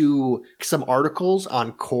go to some articles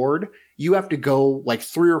on Cord, you have to go like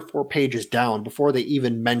 3 or 4 pages down before they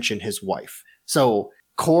even mention his wife. So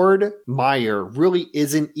Cord Meyer really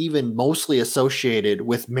isn't even mostly associated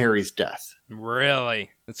with Mary's death.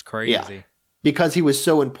 Really? That's crazy. Yeah, because he was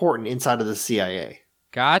so important inside of the CIA.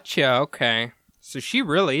 Gotcha. Okay. So she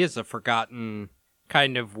really is a forgotten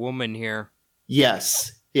kind of woman here.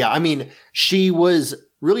 Yes. Yeah, I mean, she was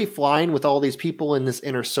really flying with all these people in this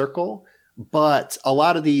inner circle, but a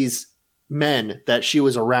lot of these men that she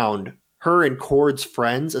was around, her and Cord's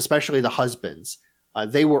friends, especially the husbands,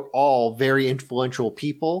 they were all very influential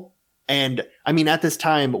people. And I mean, at this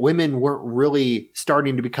time, women weren't really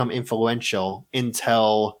starting to become influential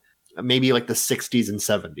until maybe like the 60s and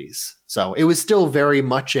 70s. So it was still very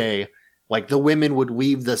much like the women would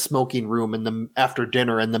leave the smoking room and after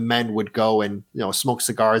dinner and the men would go and, you know, smoke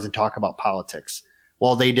cigars and talk about politics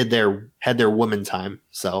while they had their woman time.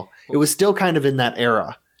 So it was still kind of in that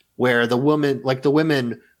era where the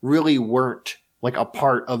women really weren't like a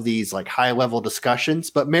part of these like high level discussions,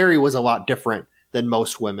 but Mary was a lot different than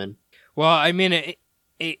most women. Well, I mean,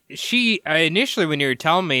 she initially, when you were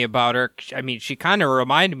telling me about her, I mean, she kind of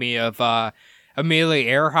reminded me of Amelia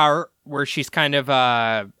Earhart, where she's kind of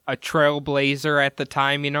a trailblazer at the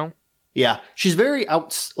time, you know? Yeah, she's very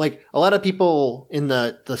like a lot of people in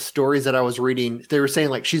the stories that I was reading, they were saying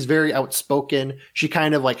like she's very outspoken. She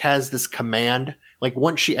kind of like has this command. Like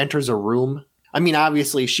once she enters a room, I mean,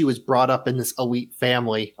 obviously she was brought up in this elite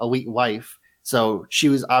family, elite life. So she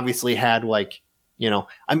was obviously had like, you know,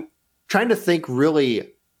 I'm trying to think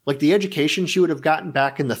really like the education she would have gotten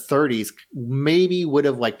back in the 30s maybe would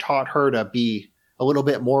have like taught her to be a little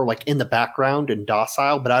bit more like in the background and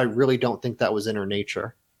docile, but I really don't think that was in her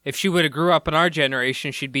nature. If she would have grew up in our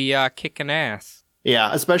generation, she'd be kicking ass. Yeah,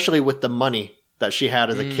 especially with the money that she had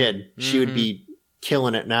as a kid. She would be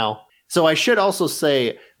killing it now. So I should also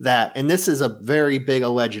say that, and this is a very big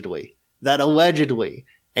allegedly, that allegedly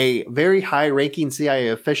a very high-ranking CIA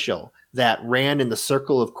official that ran in the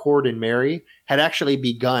circle of Cord and Mary had actually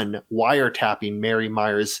begun wiretapping Mary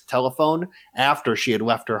Myers' telephone after she had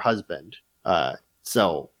left her husband.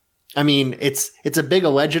 So, I mean, it's a big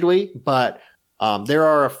allegedly, but there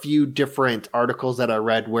are a few different articles that I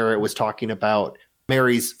read where it was talking about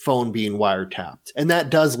Mary's phone being wiretapped. And that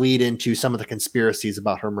does lead into some of the conspiracies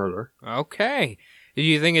about her murder. Okay. Do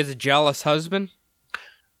you think it's a jealous husband?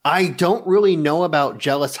 I don't really know about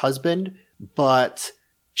jealous husband, but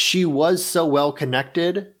she was so well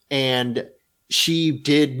connected and she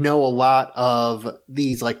did know a lot of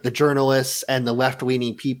these, like the journalists and the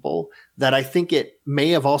left-leaning people, that I think it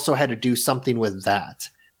may have also had to do something with that.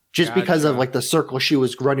 Just because of like the circle she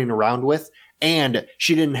was running around with, and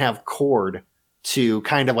she didn't have Cord to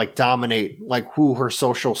kind of like dominate like who her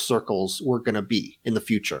social circles were going to be in the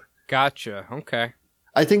future. Gotcha. Okay.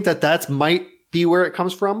 I think that might be where it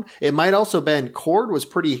comes from. It might also been Cord was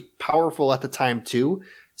pretty powerful at the time too.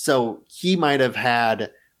 So he might have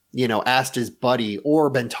had, asked his buddy or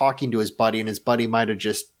been talking to his buddy, and his buddy might have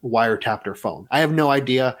just wiretapped her phone. I have no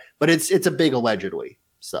idea, but it's a big allegedly.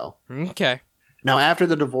 So, okay. Now, after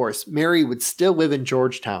the divorce, Mary would still live in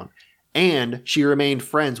Georgetown, and she remained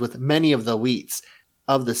friends with many of the elites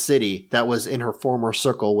of the city that was in her former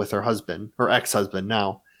circle with her husband, her ex-husband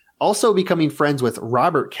now. Also becoming friends with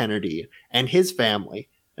Robert Kennedy and his family.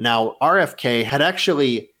 Now, RFK had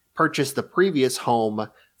actually purchased the previous home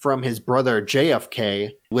from his brother JFK,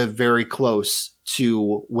 lived very close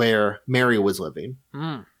to where Mary was living.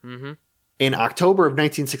 Mm-hmm. In October of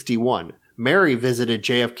 1961, Mary visited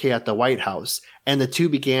JFK at the White House, and the two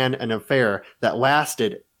began an affair that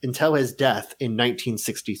lasted until his death in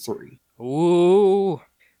 1963. Ooh.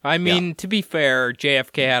 I mean, to be fair,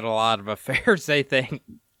 JFK had a lot of affairs, I think.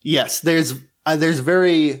 Yes, there's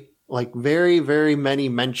very, very many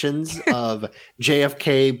mentions of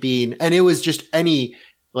JFK being, and it was just any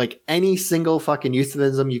single fucking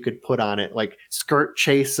euphemism you could put on it, like skirt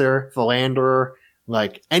chaser, philanderer,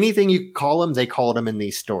 like anything you could call him, they called him in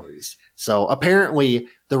these stories. So apparently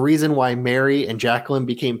the reason why Mary and Jacqueline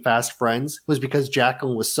became fast friends was because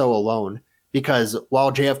Jacqueline was so alone, because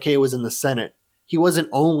while JFK was in the Senate, he wasn't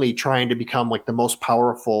only trying to become like the most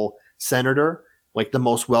powerful senator, like the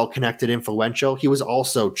most well-connected, influential, he was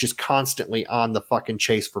also just constantly on the fucking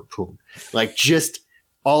chase for Poon, like just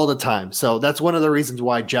all the time. So that's one of the reasons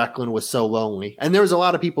why Jacqueline was so lonely. And there was a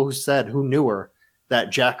lot of people who knew her, that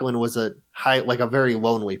Jacqueline was a very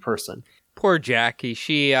lonely person. Poor Jackie.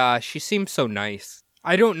 She seems so nice.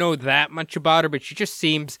 I don't know that much about her, but she just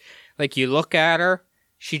seems like, you look at her,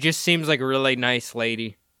 she just seems like a really nice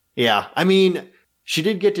lady. Yeah. I mean, she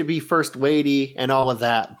did get to be first lady and all of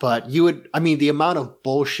that, but the amount of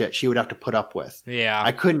bullshit she would have to put up with. Yeah.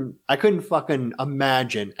 I couldn't fucking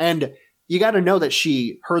imagine. And you got to know that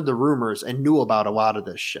she heard the rumors and knew about a lot of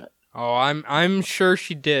this shit. Oh, I'm sure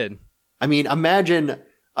she did. I mean, imagine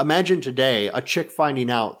today a chick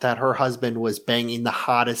finding out that her husband was banging the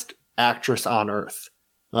hottest actress on earth,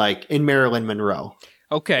 like in Marilyn Monroe.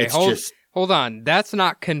 Okay, hold on. That's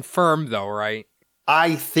not confirmed though, right?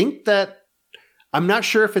 I think that, I'm not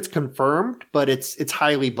sure if it's confirmed, but it's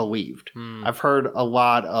highly believed. I've heard a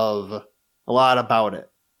lot about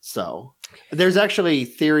it. So there's actually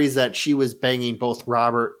theories that she was banging both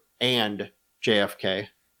Robert and JFK.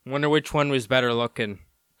 Wonder which one was better looking.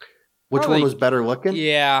 Which one was better looking?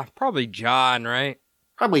 Yeah, probably John, right?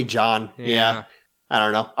 Probably John. Yeah. I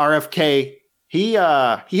don't know. RFK, he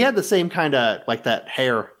had the same kind of like that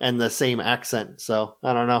hair and the same accent. So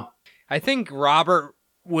I don't know. I think Robert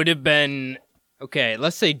would have been, okay,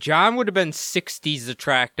 let's say John would have been 60s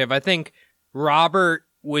attractive. I think Robert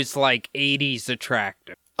was like 80s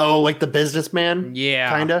attractive. Oh, like the businessman? Yeah.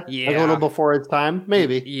 Kind of? Yeah. Like a little before its time?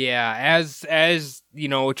 Maybe. Yeah. As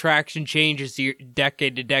attraction changes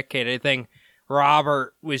decade to decade, I think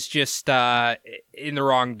Robert was just in the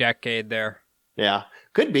wrong decade there. Yeah.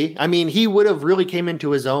 Could be. I mean, he would have really came into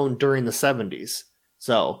his own during the 70s.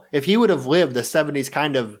 So if he would have lived the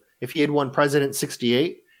 70s if he had won President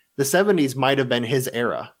 68, the 70s might have been his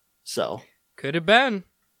era. So. Could have been.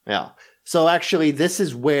 Yeah. So actually, this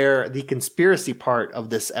is where the conspiracy part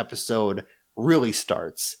of this episode really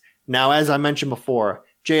starts. Now, as I mentioned before,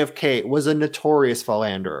 JFK was a notorious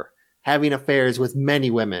philanderer, having affairs with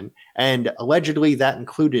many women, and allegedly that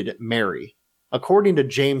included Mary. According to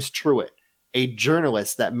James Truitt, a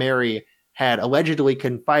journalist that Mary had allegedly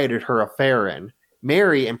confided her affair in,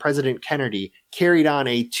 Mary and President Kennedy carried on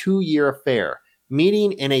a 2-year affair,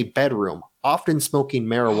 meeting in a bedroom, often smoking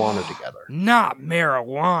marijuana together. Not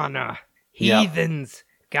marijuana. Heathens.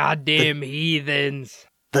 Yep. Goddamn heathens.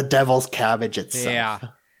 The devil's cabbage itself. Yeah.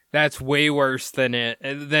 That's way worse than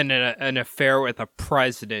an affair with a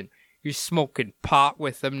president. You're smoking pot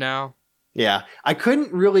with them now. Yeah. I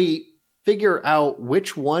couldn't really figure out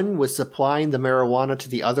which one was supplying the marijuana to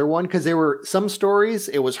the other one, because there were some stories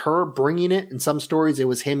it was her bringing it, and some stories it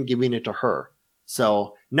was him giving it to her.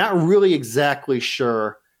 So not really exactly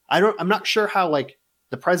sure. I'm not sure how like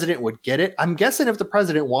the president would get it. I'm guessing if the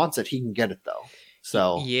president wants it, he can get it though.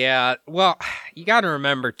 So yeah, well, you got to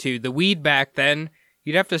remember too, the weed back then,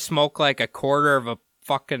 you'd have to smoke like a quarter of a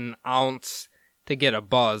fucking ounce to get a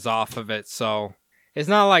buzz off of it. So it's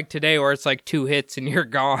not like today where it's like 2 hits and you're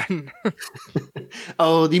gone.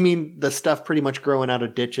 Oh, you mean the stuff pretty much growing out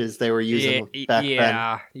of ditches they were using back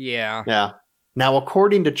then? Yeah. Now,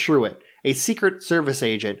 according to Truitt, a Secret Service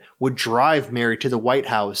agent would drive Mary to the White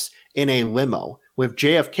House in a limo, with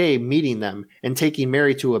JFK meeting them and taking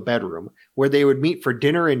Mary to a bedroom, where they would meet for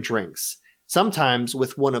dinner and drinks, sometimes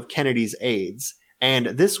with one of Kennedy's aides. And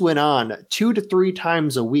this went on 2 to 3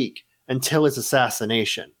 times a week until his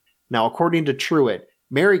assassination. Now, according to Truitt,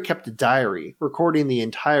 Mary kept a diary recording the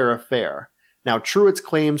entire affair. Now, Truitt's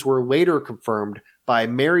claims were later confirmed by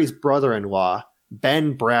Mary's brother-in-law,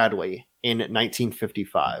 Ben Bradley, in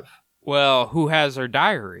 1955. Well, who has her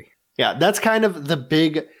diary? Yeah, that's kind of the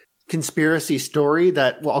big conspiracy story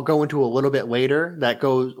that I'll go into a little bit later that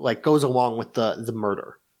goes along with the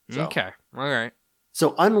murder. So. Okay, all right.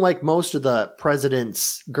 So unlike most of the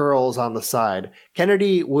president's girls on the side,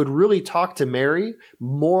 Kennedy would really talk to Mary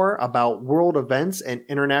more about world events and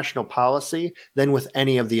international policy than with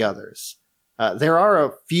any of the others. There are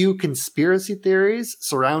a few conspiracy theories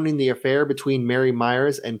surrounding the affair between Mary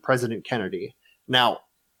Myers and President Kennedy. Now,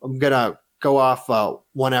 I'm going to go off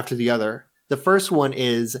one after the other. The first one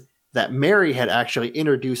is that Mary had actually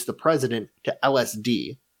introduced the president to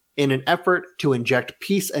LSD in an effort to inject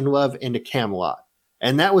peace and love into Camelot.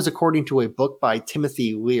 And that was according to a book by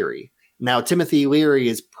Timothy Leary. Now, Timothy Leary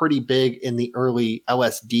is pretty big in the early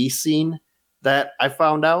LSD scene that I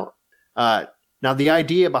found out. Now, the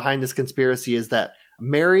idea behind this conspiracy is that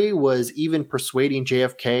Mary was even persuading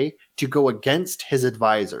JFK to go against his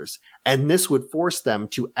advisors, and this would force them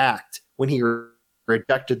to act when he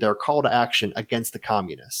rejected their call to action against the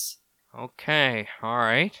communists. Okay, all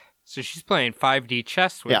right. So she's playing 5D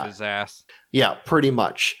chess with his ass. Yeah, pretty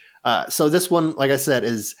much. So this one, like I said,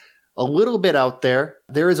 is a little bit out there.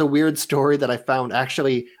 There is a weird story that I found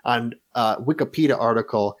actually on a Wikipedia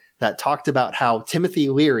article that talked about how Timothy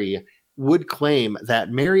Leary would claim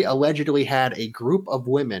that Mary allegedly had a group of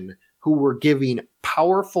women who were giving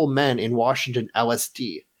powerful men in Washington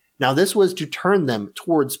LSD. Now, this was to turn them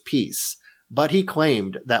towards peace, but he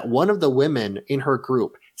claimed that one of the women in her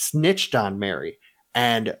group snitched on Mary,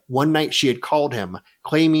 and one night she had called him,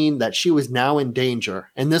 claiming that she was now in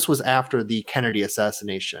danger, and this was after the Kennedy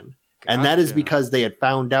assassination. Gotcha. And that is because they had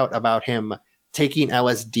found out about him taking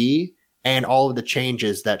LSD and all of the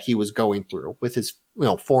changes that he was going through with his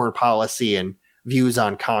foreign policy and views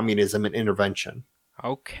on communism and intervention.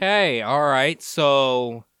 Okay, all right.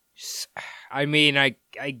 So, I mean, I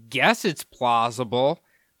guess it's plausible,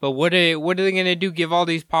 but what are they going to do? Give all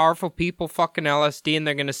these powerful people fucking LSD and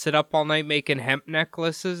they're going to sit up all night making hemp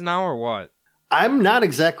necklaces now, or what? I'm not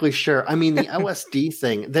exactly sure. I mean, the LSD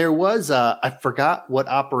thing, there was I forgot what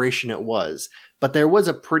operation it was, but there was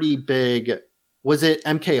a pretty big, was it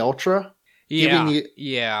MK Ultra?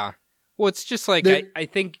 Yeah. Well, it's just like, I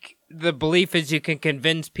think the belief is you can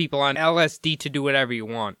convince people on LSD to do whatever you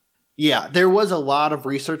want. Yeah, there was a lot of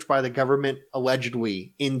research by the government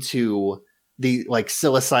allegedly into the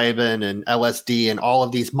psilocybin and LSD and all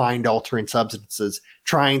of these mind-altering substances,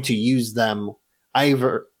 trying to use them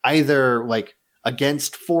either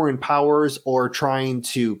against foreign powers or trying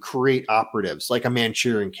to create operatives like a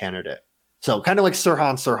Manchurian candidate. So kind of like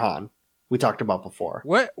Sirhan we talked about before.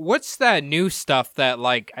 What's that new stuff that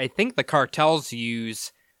I think the cartels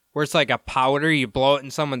use where it's like a powder, you blow it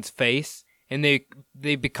in someone's face and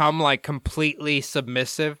they become completely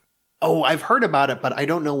submissive? Oh, I've heard about it, but I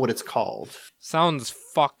don't know what it's called. Sounds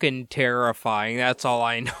fucking terrifying. That's all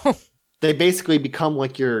I know. They basically become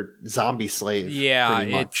like your zombie slave. Yeah,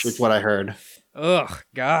 pretty much, is what I heard. Ugh,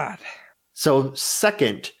 God. So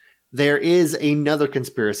second, there is another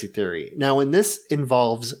conspiracy theory. Now, and this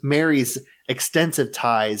involves Mary's extensive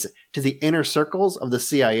ties to the inner circles of the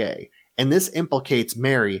CIA, and this implicates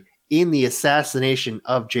Mary in the assassination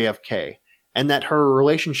of JFK, and that her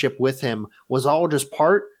relationship with him was all just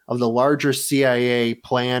part of the larger CIA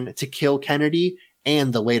plan to kill Kennedy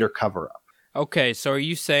and the later cover-up. Okay, so are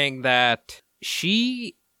you saying that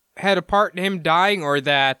she had a part in him dying, or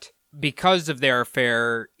that because of their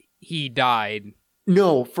affair, he died?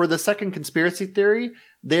 No, for the second conspiracy theory,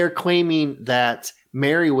 they're claiming that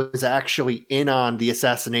Mary was actually in on the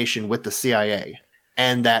assassination with the CIA,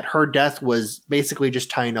 and that her death was basically just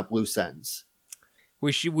tying up loose ends.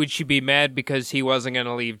 Would she be mad because he wasn't going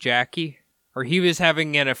to leave Jackie? Or he was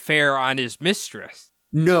having an affair on his mistress?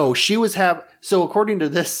 No, she was so according to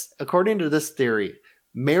this theory,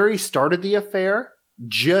 Mary started the affair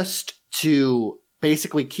just to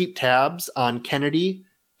basically keep tabs on Kennedy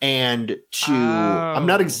and I'm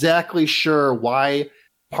not exactly sure why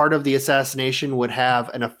part of the assassination would have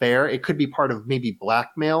an affair. It could be part of maybe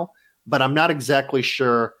blackmail, but I'm not exactly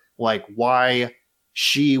sure like why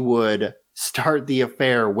she would start the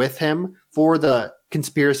affair with him for the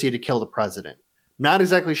conspiracy to kill the president. Not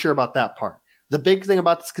exactly sure about that part. The big thing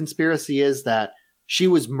about this conspiracy is that she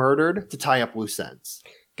was murdered to tie up loose ends.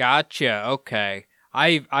 Gotcha. Okay.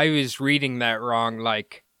 I was reading that wrong.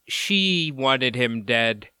 Like, she wanted him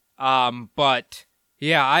dead. But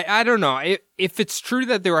yeah, I don't know. If it's true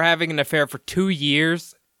that they were having an affair for 2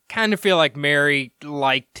 years, kind of feel like Mary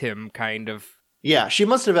liked him, kind of. Yeah, she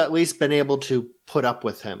must have at least been able to put up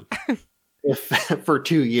with him for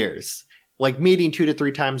 2 years. Like meeting 2 to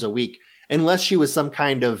 3 times a week. Unless she was some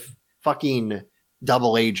kind of fucking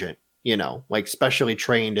double agent, you know, like specially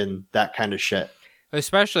trained in that kind of shit.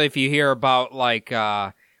 Especially if you hear about like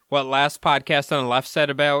what last podcast on the left said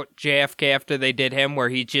about JFK after they did him, where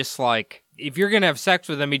he just like, if you're going to have sex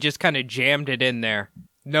with him, he just kind of jammed it in there.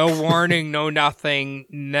 No warning, no nothing,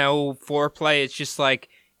 no foreplay. It's just like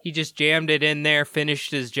he just jammed it in there, finished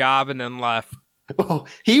his job, and then left. Oh,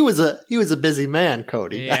 he was a busy man,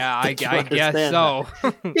 Cody. Yeah, I guess so.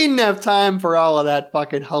 He didn't have time for all of that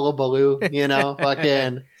fucking hullabaloo, you know,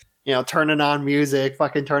 fucking, you know, turning on music,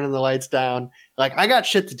 fucking turning the lights down. Like, I got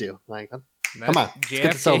shit to do. Like, come on, let's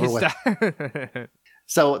get this over with.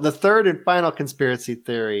 So the third and final conspiracy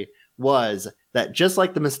theory was that just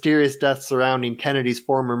like the mysterious death surrounding Kennedy's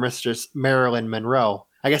former mistress, Marilyn Monroe,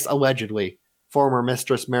 I guess allegedly former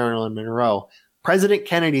mistress Marilyn Monroe, President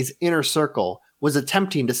Kennedy's inner circle was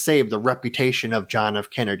attempting to save the reputation of John F.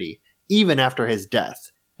 Kennedy, even after his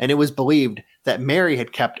death. And it was believed that Mary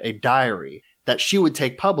had kept a diary that she would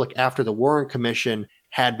take public after the Warren Commission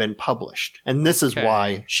had been published. And this is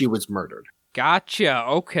why she was murdered. Gotcha.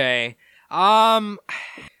 Okay. I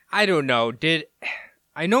don't know.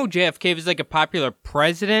 I know JFK was like a popular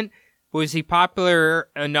president. Was he popular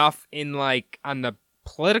enough in like on the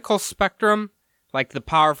political spectrum? Like the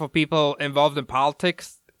powerful people involved in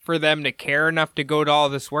politics for them to care enough to go to all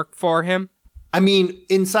this work for him? I mean,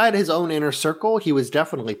 inside his own inner circle, he was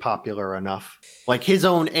definitely popular enough. Like his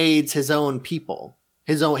own aides, his own people,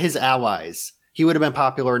 his allies. He would have been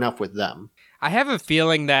popular enough with them. I have a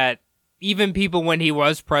feeling that even people when he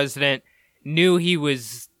was president knew he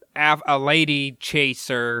was a lady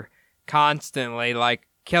chaser constantly. Like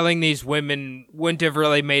killing these women wouldn't have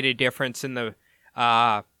really made a difference in the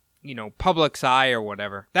public's eye or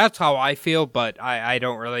whatever. That's how I feel, but I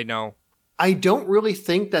don't really know. I don't really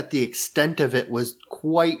think that the extent of it was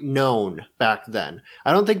quite known back then.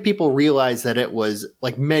 I don't think people realized that it was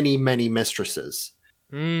like many, many mistresses.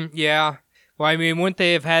 Yeah. Well, I mean, wouldn't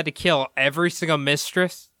they have had to kill every single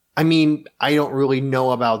mistress? I mean, I don't really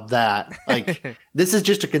know about that. Like, this is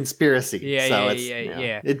just a conspiracy.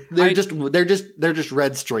 Yeah. They're just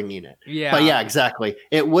red stringing it. Yeah. But yeah, exactly.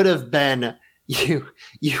 It would have been you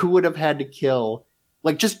would have had to kill,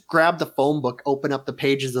 like, just grab the phone book, open up the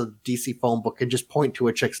pages of the DC phone book, and just point to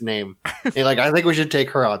a chick's name. And like, I think we should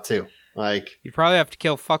take her out too. Like, you probably have to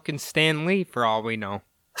kill fucking Stan Lee for all we know.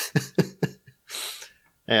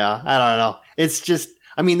 Yeah, I don't know. It's just,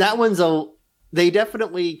 I mean, that one's they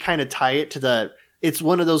definitely kind of tie it to it's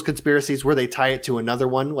one of those conspiracies where they tie it to another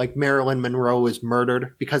one, like Marilyn Monroe was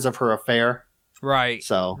murdered because of her affair. Right.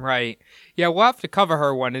 So. Right. Yeah, we'll have to cover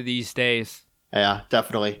her one of these days. Yeah,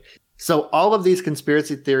 definitely. So all of these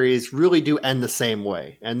conspiracy theories really do end the same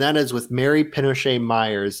way, and that is with Mary Pinochet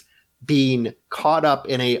Myers being caught up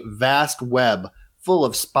in a vast web full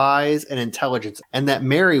of spies and intelligence, and that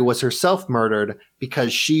Mary was herself murdered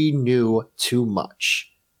because she knew too much.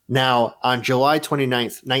 Now, on July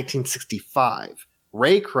 29th, 1965,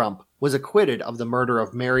 Ray Crump was acquitted of the murder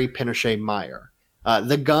of Mary Pinochet Meyer.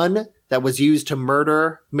 The gun that was used to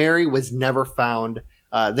murder Mary was never found.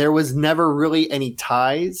 There was never really any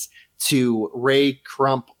ties to Ray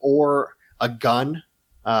Crump or a gun.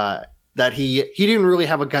 That he didn't really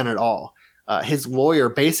have a gun at all. His lawyer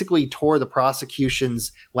basically tore the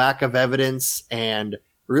prosecution's lack of evidence and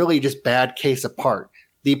really just bad case apart.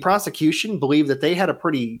 The prosecution believed that they had a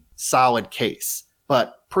pretty solid case,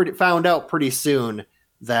 but found out pretty soon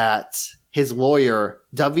that his lawyer,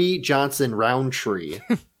 Dovey Johnson Roundtree,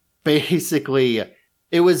 basically,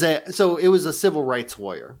 it was a civil rights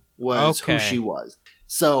lawyer. was who Okay. she was.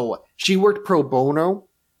 So she worked pro bono,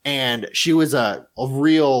 and she was a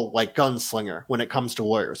real like gunslinger when it comes to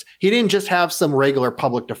lawyers. He didn't just have some regular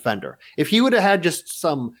public defender. If he would have had just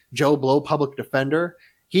some Joe Blow public defender,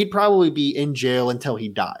 he'd probably be in jail until he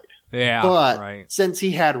died. Yeah, But right. since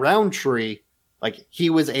he had Roundtree, like he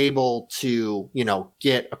was able to,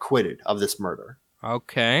 get acquitted of this murder.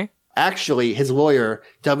 Okay. Actually, his lawyer,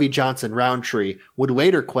 W. Johnson Roundtree, would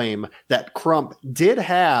later claim that Crump did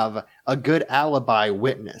have a good alibi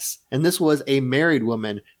witness, and this was a married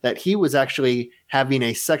woman that he was actually having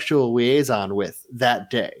a sexual liaison with that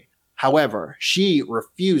day. However, she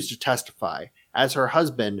refused to testify, as her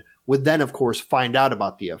husband would then, of course, find out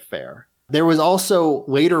about the affair. There was also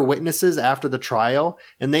later witnesses after the trial,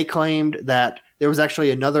 and they claimed that there was actually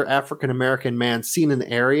another African-American man seen in the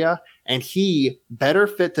area, and he better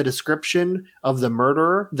fit the description of the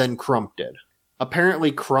murderer than Crump did.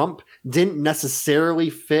 Apparently, Crump didn't necessarily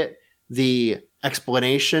fit the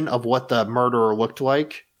explanation of what the murderer looked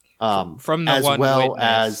like, From the as one well witness.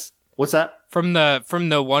 as what's that? From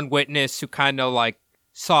the one witness who kind of like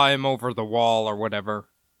saw him over the wall or whatever.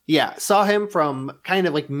 Yeah, saw him from kind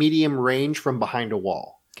of like medium range from behind a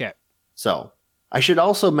wall. Okay. So I should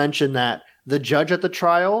also mention that the judge at the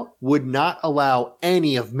trial would not allow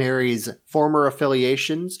any of Mary's former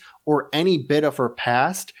affiliations or any bit of her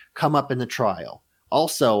past come up in the trial.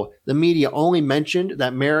 Also, the media only mentioned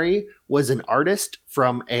that Mary was an artist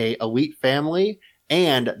from a elite family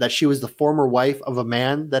and that she was the former wife of a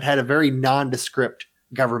man that had a very nondescript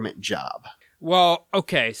government job. Well,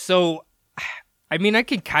 okay, so I mean, I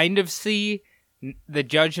could kind of see the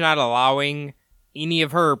judge not allowing any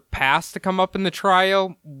of her past to come up in the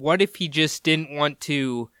trial. What if he just didn't want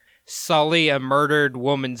to sully a murdered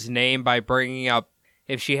woman's name by bringing up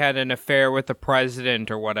if she had an affair with the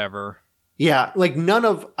president or whatever? Yeah, like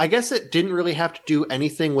I guess it didn't really have to do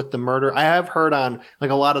anything with the murder. I have heard on like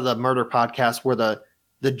a lot of the murder podcasts where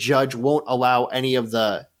the judge won't allow any of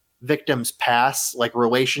the victims' past, like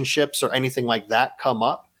relationships or anything like that come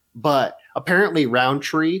up. But apparently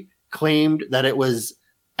Roundtree claimed that it was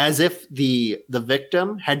as if the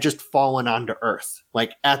victim had just fallen onto Earth,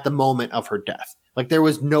 like at the moment of her death. Like there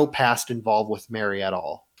was no past involved with Mary at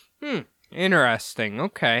all. Interesting.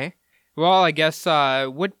 Okay. Well, I guess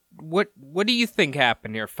what do you think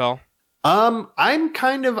happened here, Phil? I'm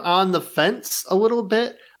kind of on the fence a little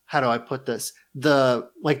bit. How do I put this? The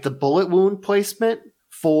bullet wound placement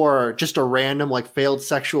for just a random like failed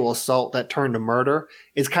sexual assault that turned to murder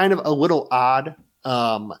is kind of a little odd.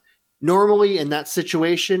 Normally in that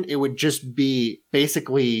situation, it would just be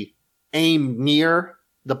basically aimed near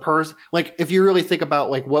the person. Like if you really think about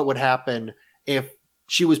like what would happen if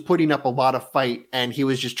she was putting up a lot of fight and he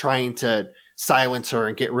was just trying to silence her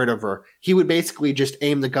and get rid of her, he would basically just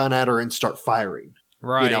aim the gun at her and start firing.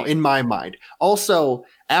 Right. In my mind. Also,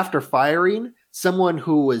 after firing, someone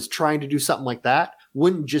who was trying to do something like that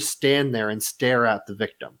wouldn't just stand there and stare at the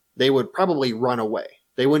victim. They would probably run away.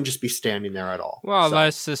 They wouldn't just be standing there at all. Well, So,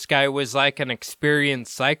 unless this guy was like an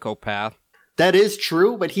experienced psychopath. that is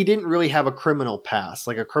true, but he didn't really have a criminal past,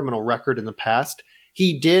 like a criminal record in the past.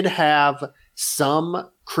 He did have some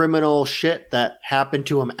criminal shit that happened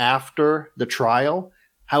to him after the trial.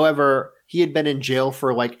 However, he had been in jail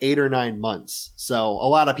for like 8 or 9 months. So a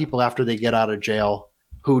lot of people after they get out of jail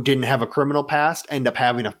who didn't have a criminal past end up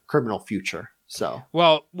having a criminal future. So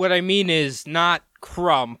Well, what I mean is not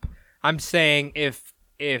Crump. I'm saying if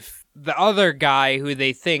the other guy who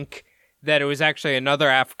they think that it was actually another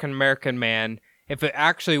African-American man, if it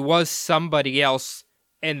actually was somebody else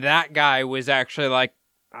and that guy was actually like,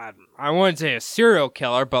 I wouldn't say a serial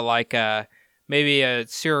killer, but like maybe a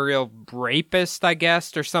serial rapist, I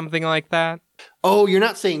guess, or something like that. oh, you're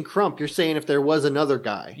not saying Crump. You're saying if there was another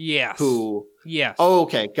guy Yes. who. Yes. Oh,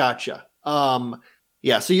 okay, gotcha.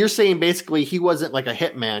 Yeah. So you're saying basically he wasn't like a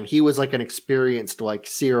hitman. He was like an experienced like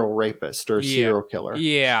serial rapist or serial killer.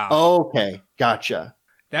 Yeah. Okay, gotcha.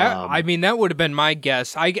 I mean, that would have been my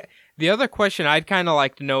guess. The other question I'd kind of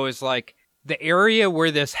like to know is like the area where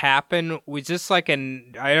this happened, was this like I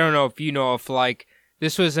don't know if you know if like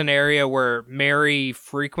this was an area where Mary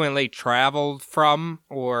frequently traveled from,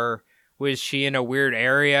 or was she in a weird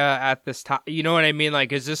area at this time? You know what I mean?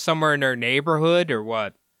 Like, is this somewhere in her neighborhood or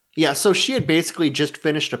what? Yeah, so she had basically just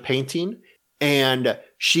finished a painting and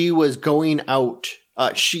she was going out.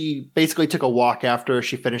 She basically took a walk after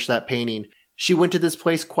she finished that painting. She went to this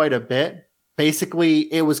place quite a bit.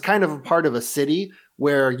 Basically, it was kind of a part of a city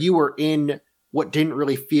where you were in what didn't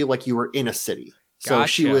really feel like you were in a city. So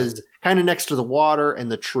she Gotcha. was kind of next to the water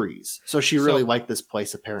and the trees. So she really liked this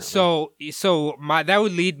place, apparently. So that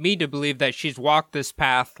would lead me to believe that she's walked this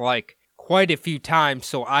path like quite a few times.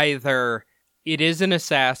 So either it is an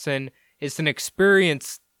assassin, it's an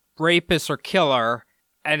experienced rapist or killer,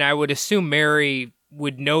 and I would assume Mary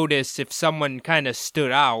would notice if someone kind of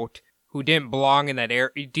stood out who didn't belong in that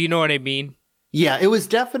area. Do you know what I mean? Yeah, it was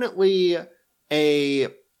definitely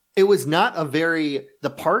the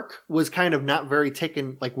park was kind of not very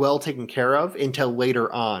well taken care of until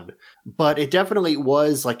later on, but it definitely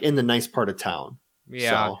was like in the nice part of town.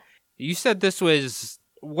 Yeah. So, You said this was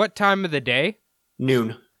what time of the day?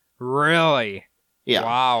 noon. Really? Yeah.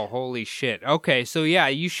 Wow, holy shit. Okay, so yeah,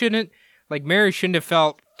 Mary shouldn't have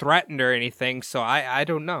felt threatened or anything, so I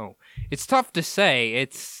don't know. It's tough to say.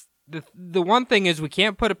 It's the one thing is we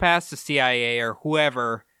can't put it past the CIA or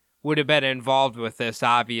whoever would have been involved with this,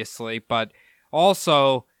 obviously, but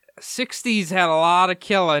also 60s had a lot of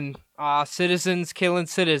killing, citizens killing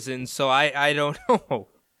citizens, so I don't know.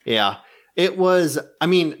 Yeah. It was,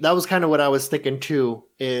 that was kind of what I was thinking too,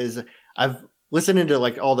 is I've listened to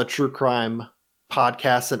like all the true crime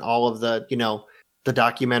podcasts and all of the, the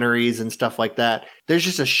documentaries and stuff like that. There's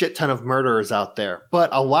just a shit ton of murderers out there, but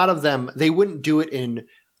a lot of them, they wouldn't do it in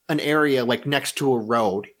an area like next to a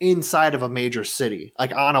road inside of a major city,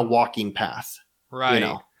 like on a walking path.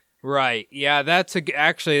 Right. Right. Yeah, that's a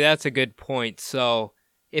good point. So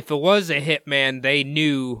if it was a hitman, they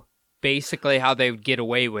knew basically how they would get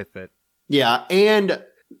away with it. Yeah, and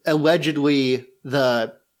allegedly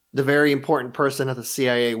the very important person at the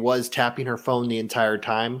CIA was tapping her phone the entire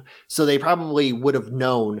time. So they probably would have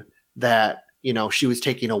known that, she was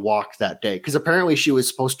taking a walk that day, because apparently she was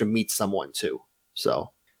supposed to meet someone too.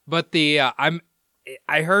 So, but I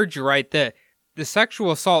heard you right. The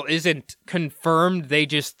sexual assault isn't confirmed. They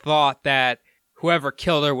just thought that whoever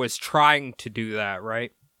killed her was trying to do that,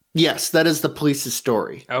 right? Yes, that is the police's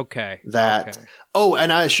story. Okay. Okay. Oh,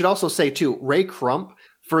 and I should also say too, Ray Crump,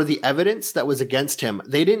 for the evidence that was against him,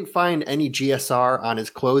 they didn't find any GSR on his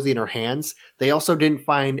clothing or hands. They also didn't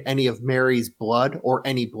find any of Mary's blood or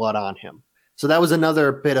any blood on him. So that was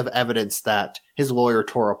another bit of evidence that his lawyer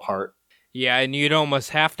tore apart. Yeah, and you'd almost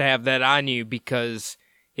have to have that on you, because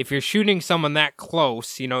if you're shooting someone that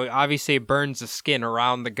close, obviously it burns the skin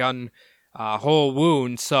around the gun hole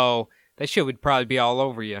wound, so that shit would probably be all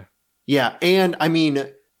over you. Yeah, and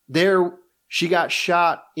she got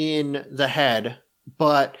shot in the head,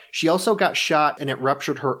 but she also got shot and it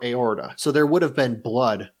ruptured her aorta. So there would have been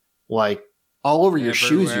blood, like, all over your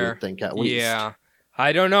shoes, you would think, at least. Yeah.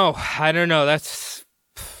 I don't know. That's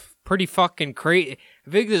pretty fucking crazy. I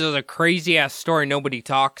think this is a crazy-ass story nobody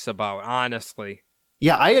talks about, honestly.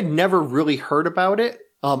 Yeah, I had never really heard about it.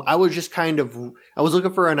 I was just I was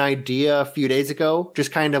looking for an idea a few days ago,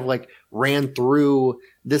 just kind of like ran through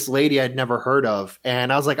this lady I'd never heard of.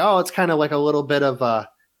 And I was like, oh, it's kind of like a little bit of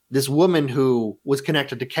this woman who was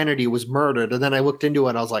connected to Kennedy was murdered. And then I looked into it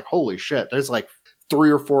and I was like, holy shit, there's like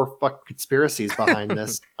 3 or 4 fucking conspiracies behind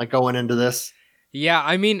this, like going into this.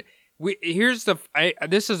 Yeah,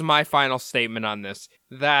 this is my final statement on this,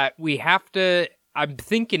 that we have to, I'm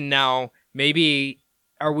thinking now, maybe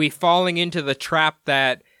are we falling into the trap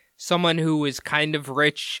that someone who is kind of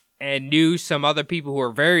rich and knew some other people who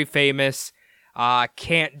are very famous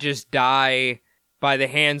can't just die by the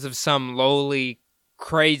hands of some lowly,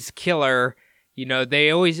 crazed killer?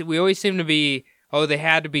 We always seem to be, they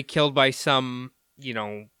had to be killed by some,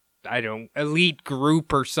 elite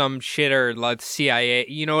group or some shit, or like CIA.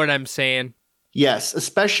 You know what I'm saying? Yes,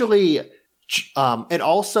 especially, it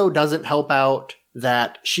also doesn't help out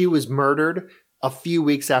that she was murdered a few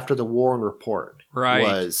weeks after the Warren report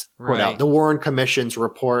was put out. The Warren Commission's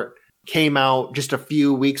report came out just a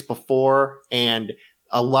few weeks before, and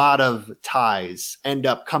a lot of ties end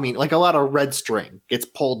up coming, like a lot of red string gets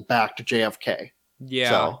pulled back to JFK.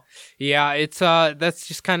 Yeah. Yeah, it's that's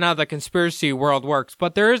just kind of how the conspiracy world works.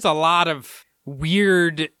 But there is a lot of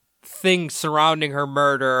weird things surrounding her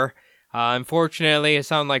murder. Unfortunately, it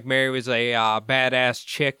sounded like Mary was a badass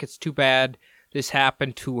chick. It's too bad this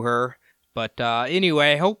happened to her. But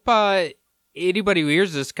anyway, I hope anybody who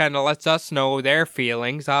hears this kind of lets us know their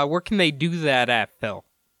feelings. Where can they do that at, Phil?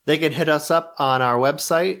 They can hit us up on our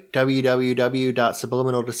website,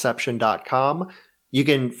 www.subliminaldeception.com. You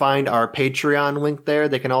can find our Patreon link there.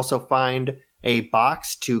 They can also find a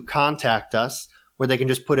box to contact us where they can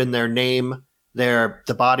just put in their name,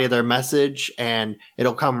 the body of their message, and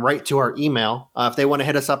it'll come right to our email. If they want to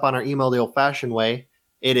hit us up on our email the old-fashioned way,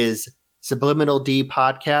 it is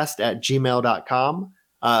subliminaldpodcast@gmail.com.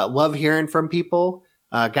 Love hearing from people.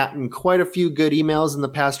 Gotten quite a few good emails in the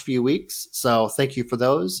past few weeks, so thank you for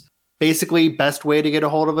those. Basically, best way to get a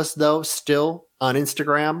hold of us, though, still on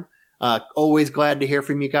Instagram. Always glad to hear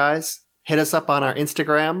from you guys. Hit us up on our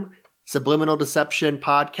Instagram, Subliminal Deception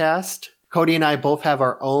Podcast. Cody and I both have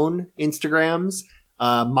our own Instagrams.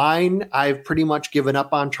 Mine, I've pretty much given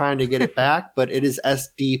up on trying to get it back, but it is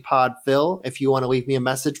SDPodPhil if you want to leave me a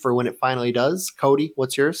message for when it finally does. Cody,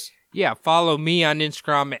 what's yours? Yeah, follow me on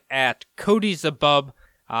Instagram at Cody'sAbub.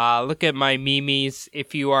 Look at my memes.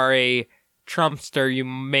 If you are a Trumpster, you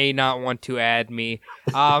may not want to add me.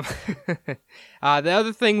 The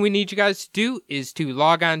other thing we need you guys to do is to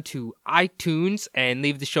log on to iTunes and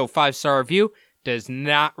leave the show 5-star review. Does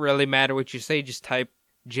not really matter what you say. Just type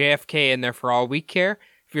JFK in there for all we care.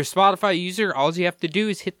 If you're a Spotify user, all you have to do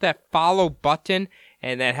is hit that follow button,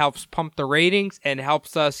 and that helps pump the ratings and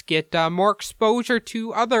helps us get more exposure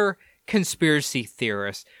to other conspiracy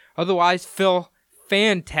theorists. Otherwise, Phil,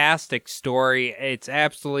 fantastic story. It's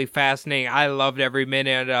absolutely fascinating. I loved every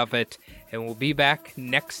minute of it, and we'll be back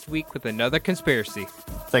next week with another conspiracy.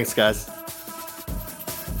 Thanks, guys.